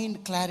they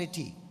find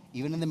clarity,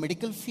 even in the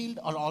medical field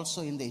or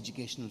also in the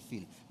educational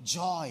field.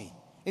 Joy.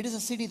 It is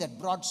a city that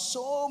brought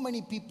so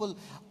many people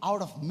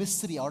out of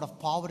misery, out of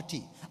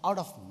poverty, out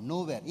of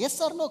nowhere. Yes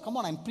or no? Come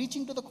on, I'm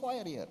preaching to the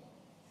choir here.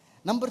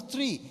 Number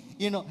 3,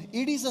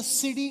 it is a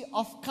city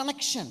of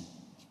connection.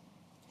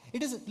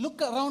 It is,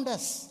 look around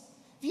us.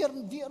 We are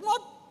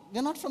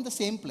not from the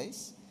same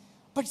place,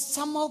 but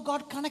somehow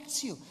God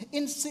connects you.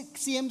 In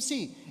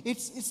CMC,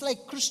 it's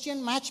like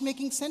Christian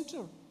matchmaking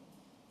center.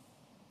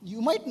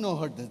 You might know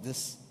heard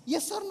this.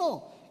 Yes or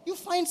no? You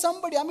find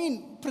somebody,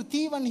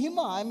 Prateev and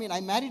Hima,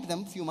 I married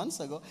them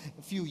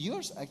a few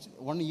years, actually,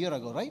 1 year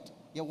ago, right?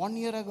 Yeah, 1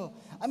 year ago.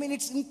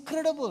 It's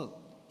incredible.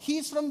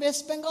 He's from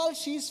West Bengal,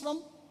 she's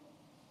from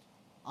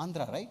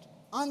Andhra, right?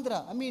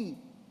 Andhra,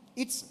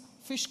 it's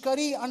fish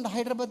curry and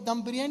Hyderabad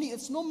dum biryani.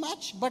 It's no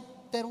match, but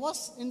there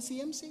was in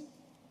CMC.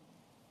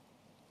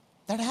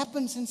 That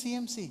happens in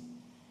CMC.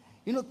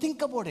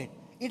 Think about it.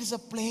 It is a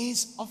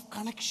place of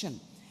connection.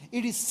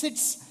 It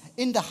sits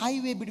in the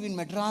highway between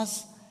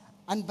Madras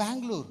and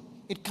Bangalore.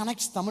 It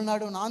connects Tamil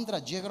Nadu and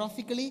Andhra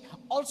geographically,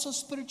 also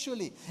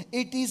spiritually.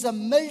 It is a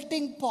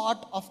melting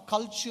pot of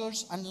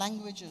cultures and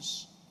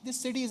languages. This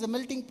city is a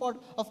melting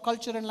pot of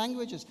culture and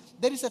languages.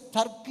 There is a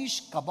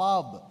Turkish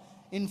kebab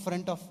in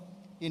front of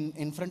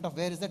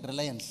where is that?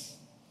 Reliance.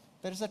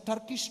 There is a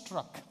Turkish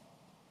truck.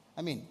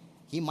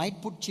 He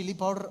might put chili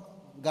powder,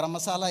 garam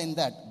masala in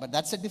that, but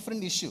that's a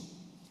different issue.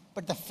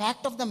 But the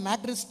fact of the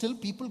matter is still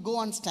people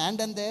go and stand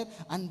there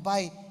and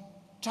buy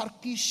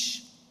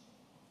Turkish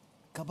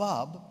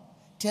kebab.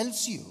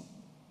 Tells you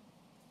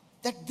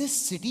that this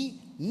city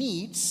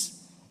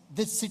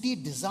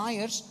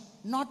desires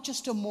not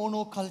just a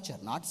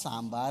monoculture, not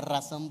sambar,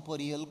 rasam,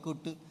 poriyal,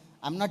 kuttu.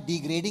 I'm not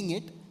degrading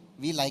it.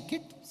 We like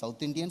it.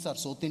 South Indians are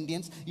South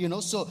Indians,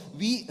 so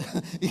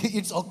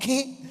it's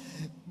okay.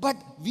 But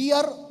we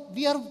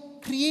are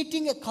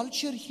creating a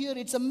culture here.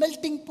 It's a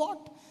melting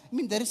pot.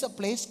 There is a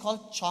place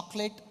called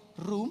Chocolate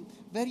Room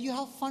where you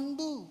have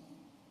fondue.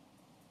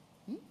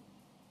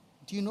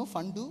 Do you know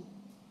fondue?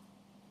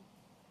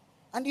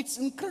 And it's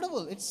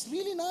incredible. It's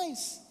really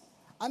nice.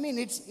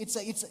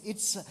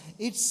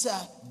 It's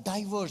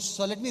diverse.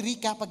 So let me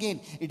recap again.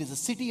 It is a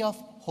city of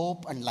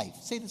hope and life.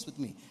 Say this with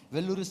me.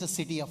 Vellore is a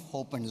city of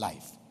hope and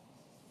life.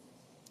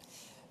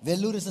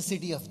 Vellore is a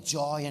city of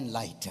joy and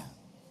light.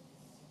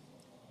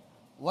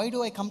 Why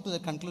do I come to the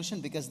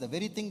conclusion? Because the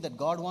very thing that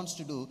God wants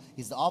to do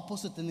is the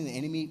opposite thing the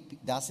enemy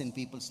does in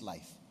people's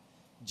life.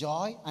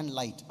 Joy and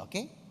light,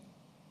 okay?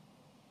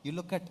 You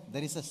look at,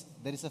 there is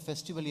a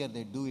festival here,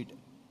 they do it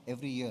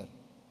every year.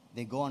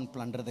 They go and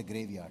plunder the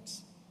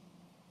graveyards.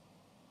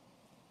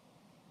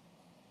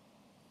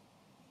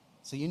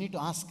 So you need to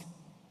ask,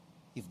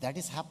 if that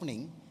is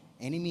happening,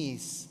 enemy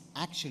is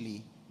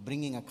actually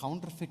bringing a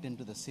counterfeit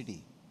into the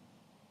city.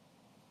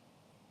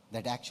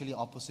 That actually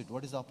opposite.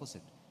 What is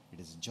opposite? It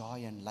is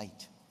joy and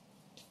light.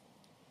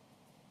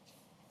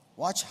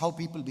 Watch how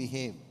people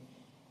behave.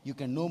 You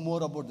can know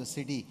more about the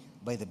city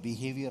by the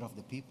behavior of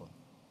the people.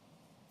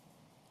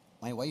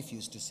 My wife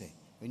used to say,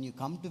 when you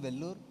come to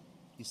Vellore,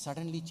 you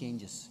suddenly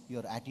changes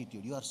your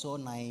attitude. You are so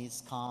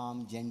nice,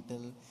 calm,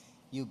 gentle.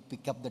 You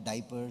pick up the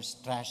diapers,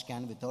 trash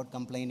can without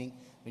complaining.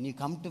 When you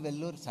come to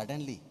Vellore,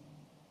 suddenly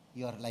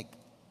you are like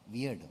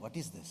weird. What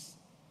is this?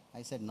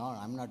 I said, no,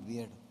 I'm not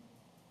weird.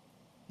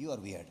 You are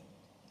weird.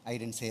 I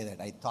didn't say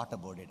that. I thought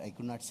about it. I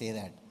could not say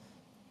that.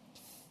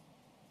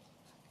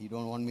 You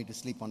don't want me to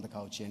sleep on the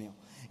couch,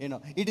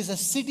 it is a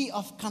city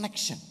of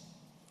connection.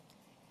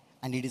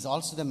 And it is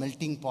also the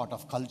melting pot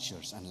of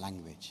cultures and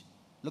language.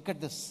 Look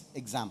at this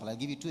example. I'll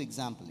give you 2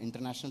 examples.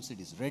 International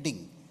cities.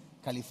 Redding,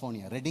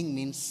 California. Redding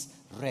means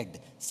red,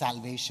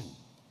 salvation.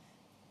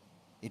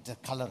 It's a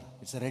color.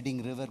 It's a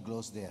Redding River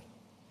glows there.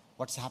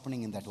 What's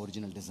happening in that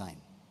original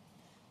design?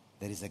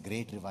 There is a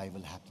great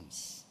revival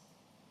happens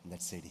in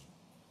that city.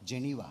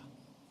 Geneva.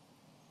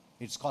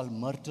 It's called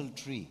Myrtle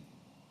Tree.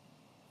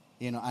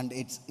 And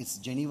it's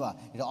Geneva.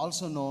 It's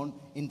also known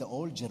in the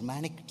old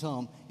Germanic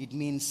term, it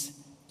means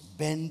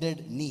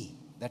bended knee.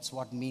 That's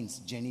what means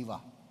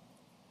Geneva.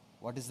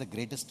 What is the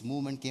greatest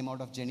movement came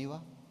out of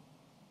Geneva?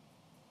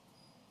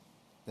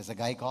 There's a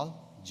guy called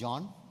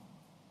John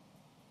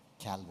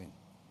Calvin.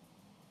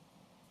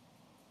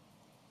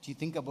 Do you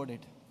think about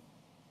it?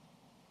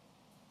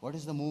 What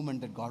is the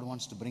movement that God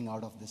wants to bring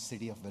out of this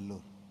city of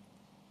Vellore?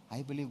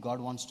 I believe God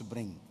wants to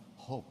bring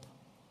hope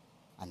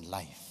and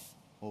life.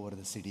 over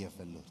the city of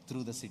Vellore,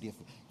 through the city of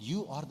Vellore.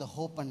 You are the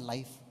hope and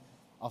life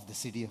of the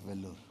city of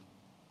Vellore.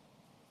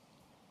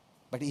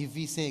 But if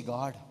we say,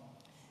 God,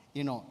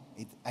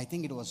 I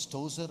think it was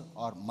Tozer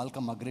or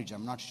Malcolm Muggeridge,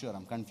 I'm not sure,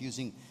 I'm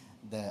confusing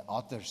the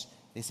authors.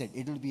 They said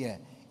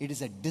it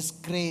is a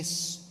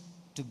disgrace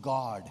to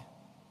God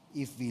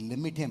if we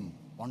limit him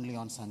only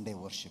on Sunday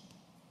worship.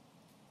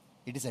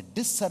 It is a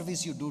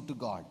disservice you do to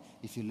God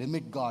if you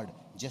limit God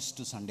just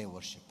to Sunday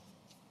worship.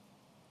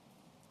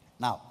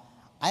 Now,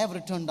 I have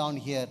written down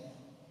here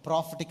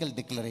prophetical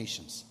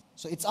declarations.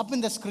 So it's up in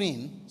the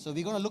screen. So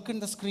we're going to look in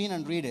the screen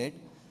and read it.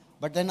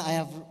 But then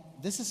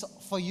this is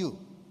for you.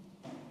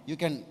 We're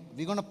going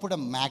to put a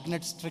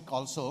magnet stick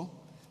also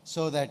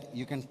so that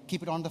you can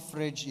keep it on the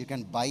fridge. You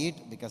can buy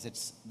it because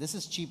this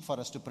is cheap for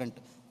us to print.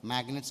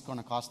 Magnets going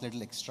to cost a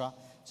little extra.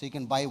 So you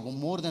can buy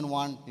more than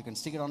one. You can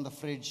stick it on the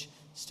fridge,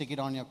 stick it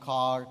on your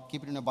car,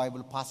 keep it in your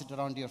Bible, pass it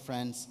around to your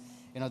friends.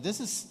 This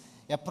is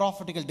a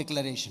prophetical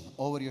declaration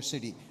over your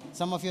city.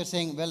 Some of you are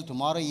saying, well,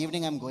 tomorrow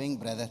evening I'm going,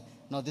 brother.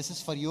 No, this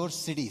is for your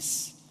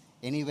cities,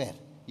 anywhere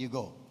you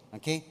go,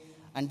 okay?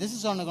 And this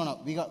is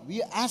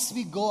as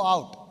we go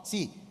out.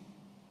 See,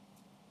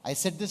 I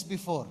said this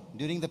before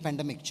during the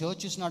pandemic.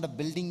 Church is not a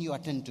building you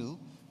attend to.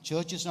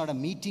 Church is not a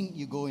meeting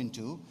you go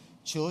into.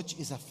 Church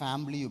is a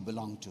family you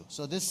belong to.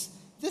 So this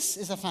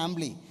is a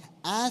family.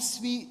 As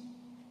we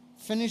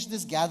finish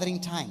this gathering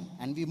time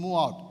and we move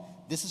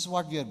out, this is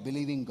what we are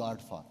believing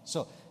God for.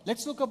 So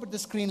let's look up at the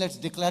screen. Let's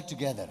declare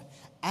together.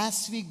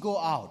 As we go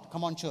out,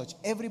 come on, church,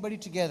 everybody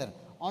together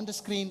on the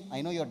screen.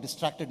 I know you're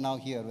distracted now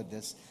here with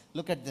this.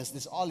 Look at this.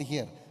 This all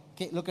here.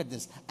 Okay, look at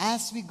this.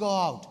 As we go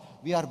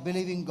out, we are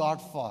believing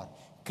God for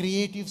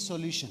creative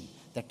solution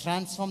that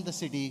transform the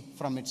city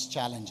from its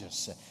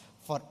challenges.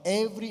 For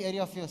every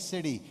area of your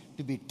city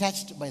to be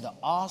touched by the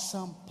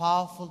awesome,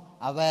 powerful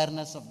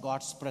awareness of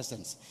God's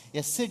presence.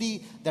 A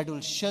city that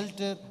will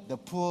shelter the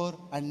poor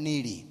and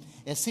needy.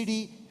 A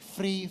city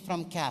free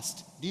from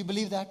caste. Do you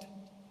believe that?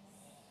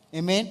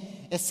 Amen.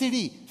 A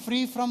city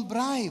free from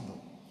bribe.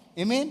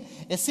 Amen.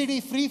 A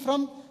city free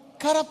from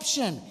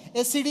corruption.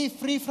 A city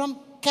free from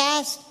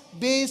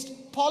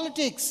caste-based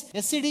politics.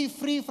 A city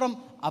free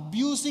from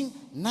abusing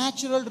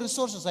natural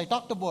resources. I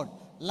talked about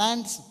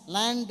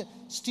land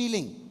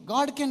stealing.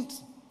 God can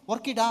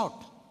work it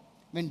out.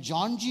 When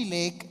John G.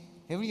 Lake,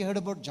 have you heard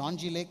about John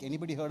G. Lake?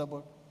 Anybody heard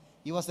about?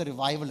 He was the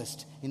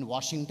revivalist in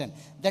Washington.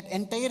 That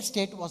entire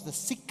state was the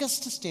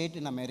sickest state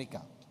in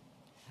America.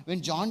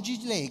 When John G.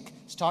 Lake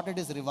started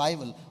his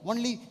revival,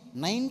 only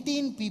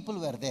 19 people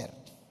were there.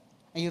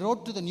 And he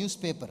wrote to the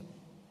newspaper.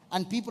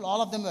 And people,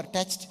 all of them were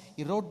touched.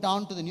 He wrote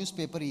down to the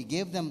newspaper, he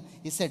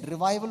said,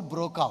 revival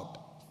broke out.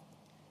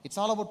 It's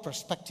all about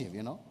perspective,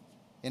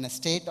 In a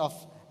state of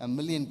 1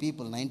 million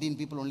people, 19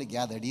 people only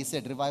gathered. He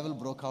said, revival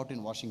broke out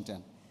in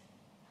Washington.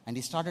 And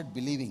he started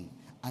believing.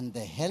 And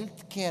the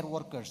healthcare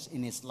workers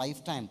in his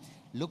lifetime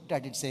looked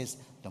at it, says,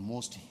 the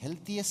most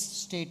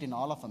healthiest state in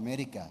all of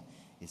America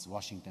is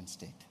Washington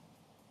State.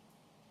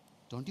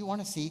 Don't you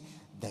want to see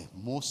the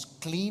most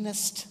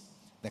cleanest,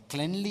 the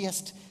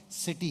cleanliest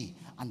city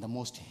and the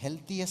most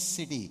healthiest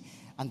city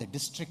and the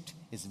district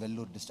is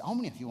Vellore district? How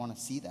many of you want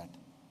to see that?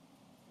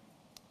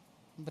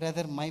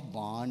 Brother, my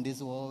bond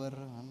is over.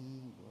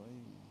 I'm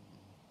going.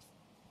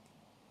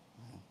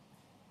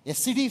 A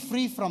city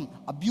free from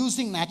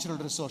abusing natural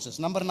resources.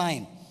 Number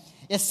 9,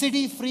 a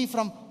city free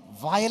from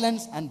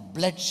violence and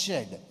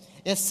bloodshed.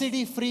 A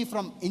city free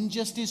from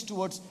injustice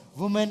towards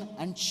women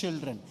and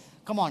children.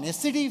 Come on, a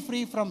city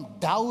free from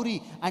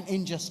dowry and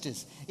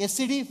injustice. A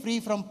city free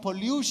from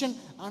pollution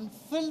and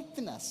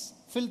filthiness.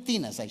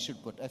 Filthiness, I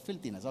should put.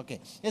 Filthiness, okay.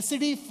 A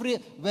city free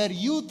where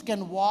youth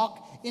can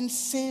walk in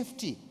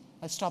safety.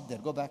 I stop there,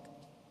 go back.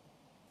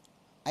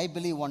 I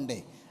believe one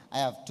day, I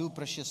have 3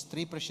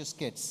 precious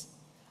kids.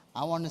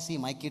 I want to see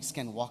my kids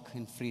can walk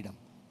in freedom,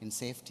 in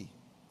safety.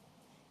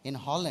 In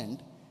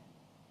Holland,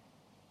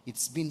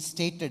 it's been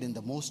stated in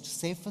the most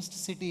safest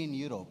city in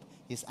Europe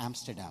is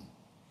Amsterdam.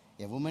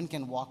 A woman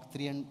can walk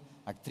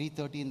at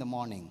 3:30 in the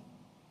morning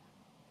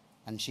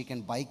and she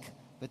can bike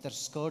with her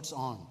skirts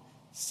on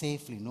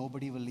safely.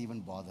 Nobody will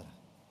even bother.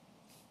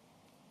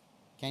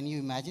 Can you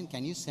imagine?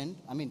 Can you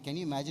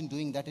imagine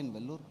doing that in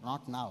Vellore?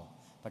 Not now,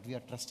 but we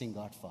are trusting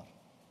God for.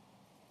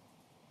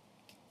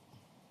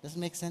 Does it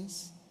make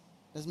sense?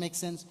 Does it make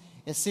sense?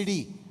 A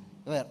city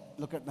where,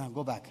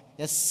 go back.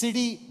 A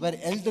city where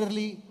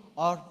elderly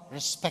are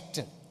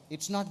respected.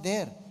 It's not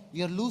there.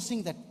 We are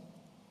losing that.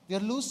 We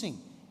are losing.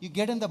 You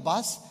get in the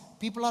bus,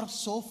 people are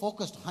so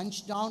focused,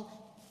 hunched down,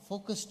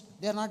 focused.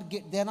 They are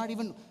not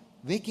even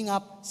waking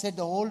up. Said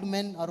the old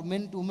men or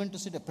women to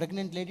sit, a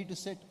pregnant lady to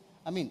sit.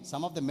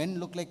 Some of the men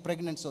look like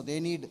pregnant, so they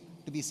need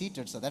to be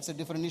seated. So that's a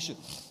different issue.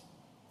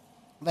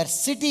 Where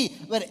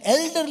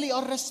elderly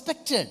are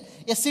respected.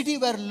 A city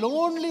where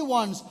lonely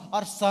ones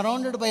are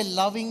surrounded by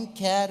loving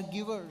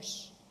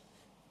caregivers.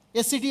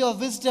 A city of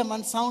wisdom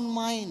and sound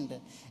mind.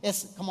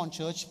 Yes, come on,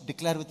 church,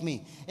 declare with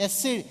me. A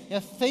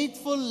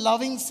faithful,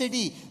 loving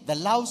city that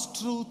loves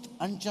truth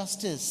and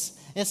justice.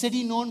 A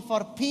city known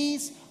for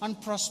peace and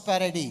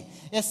prosperity.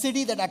 A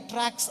city that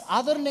attracts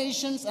other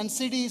nations and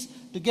cities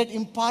to get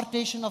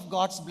impartation of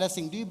God's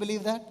blessing. Do you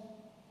believe that?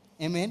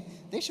 Amen.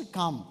 They should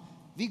come.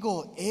 We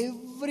go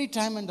every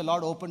time when the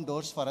Lord opened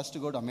doors for us to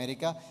go to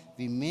America,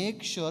 we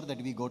make sure that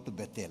we go to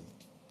Bethel.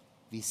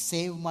 We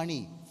save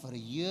money for a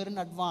year in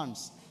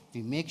advance.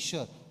 We make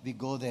sure we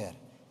go there.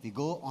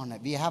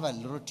 We have a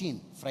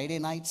routine. Friday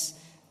nights,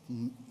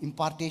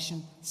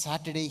 impartation,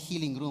 Saturday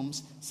healing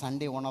rooms,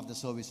 Sunday one of the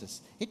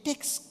services. It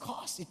takes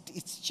cost.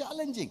 It's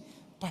challenging.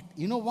 But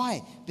you know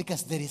why?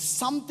 Because there is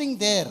something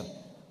there.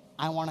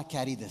 I want to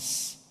carry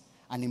this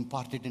and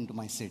impart it into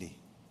my city.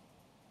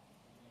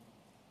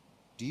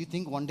 Do you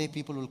think one day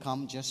people will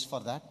come just for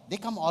that? They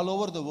come all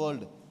over the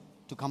world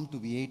to come to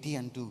VAT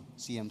and to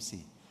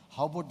CMC.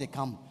 How about they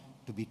come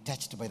to be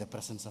touched by the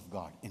presence of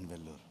God in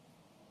Vellore?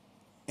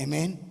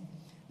 Amen.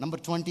 Number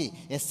 20,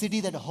 a city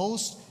that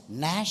hosts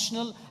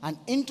national and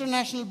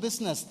international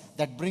business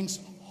that brings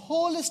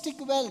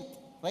holistic wealth.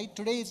 Right?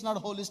 Today it's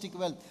not holistic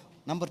wealth.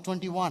 Number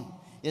 21,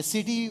 a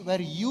city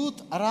where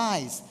youth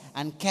arise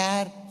and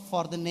care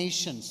for the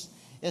nations.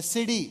 A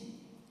city,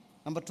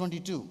 number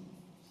 22,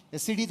 a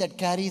city that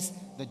carries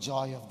the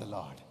joy of the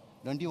Lord.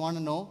 Don't you want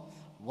to know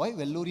why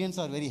Vellurians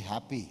are very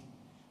happy?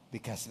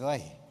 Because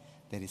why?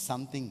 There is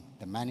something,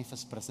 the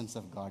manifest presence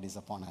of God is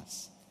upon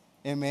us.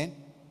 Amen.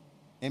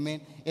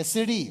 Amen. A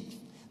city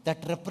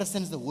that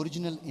represents the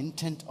original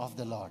intent of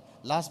the Lord.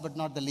 Last but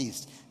not the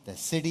least, the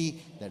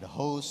city that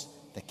hosts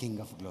the King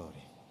of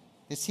Glory.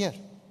 It's here.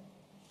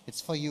 It's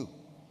for you.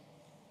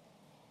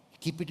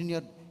 Keep it in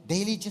your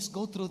daily, just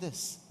go through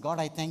this. God,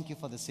 I thank you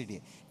for the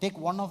city. Take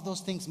one of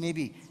those things,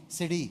 maybe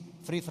city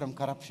free from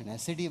corruption. A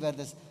city where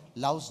there's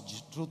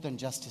loves truth and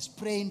justice.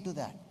 Pray into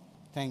that.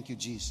 Thank you,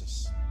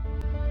 Jesus.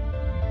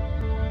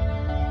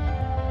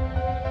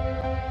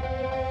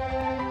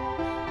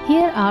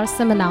 Here are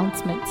some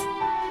announcements.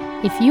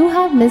 If you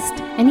have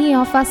missed any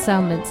of our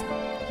sermons,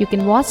 you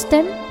can watch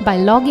them by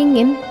logging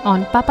in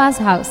on Papa's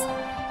House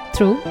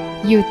through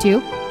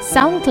YouTube,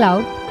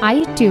 SoundCloud,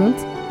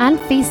 iTunes, and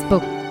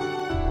Facebook.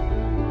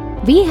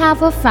 We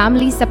have a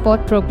family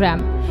support program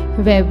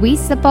where we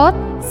support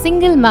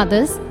single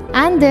mothers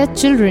and their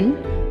children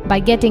by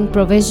getting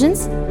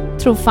provisions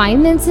through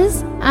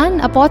finances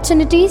and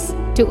opportunities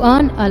to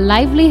earn a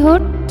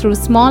livelihood through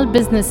small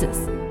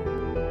businesses.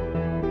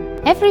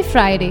 Every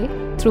Friday,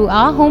 through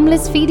our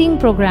homeless feeding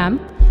program,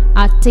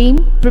 our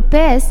team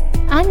prepares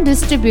and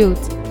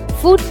distributes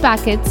food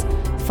packets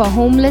for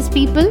homeless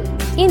people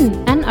in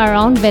and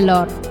around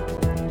Vellore.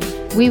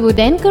 We would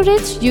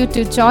encourage you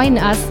to join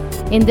us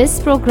in this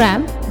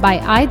program by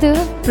either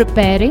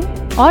preparing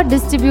or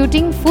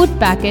distributing food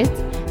packets,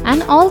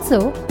 and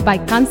also by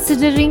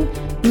considering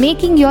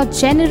making your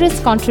generous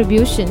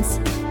contributions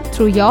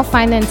through your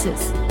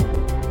finances.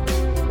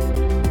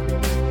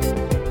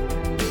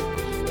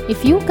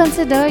 If you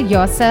consider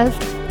yourself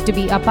to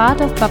be a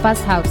part of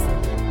Papa's House,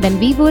 then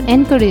we would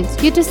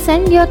encourage you to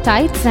send your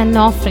tithes and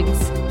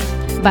offerings.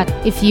 But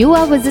if you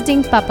are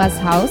visiting Papa's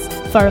House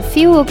for a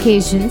few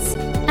occasions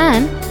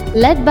and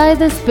led by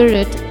the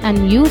Spirit,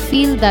 and you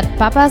feel that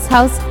Papa's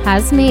House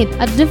has made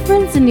a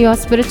difference in your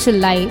spiritual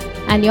life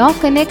and your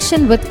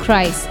connection with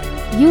Christ,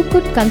 you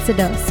could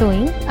consider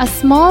sowing a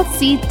small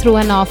seed through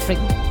an offering.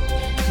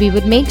 We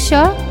would make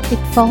sure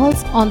it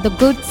falls on the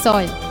good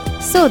soil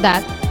so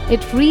that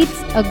it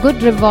reaps a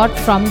good reward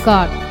from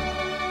God.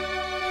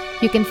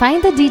 You can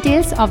find the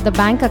details of the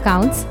bank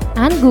accounts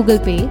and Google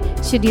Pay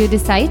should you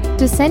decide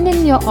to send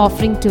in your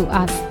offering to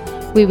us.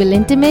 We will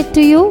intimate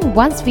to you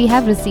once we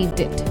have received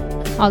it.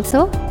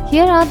 Also,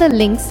 here are the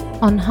links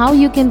on how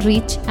you can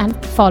reach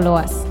and follow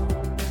us.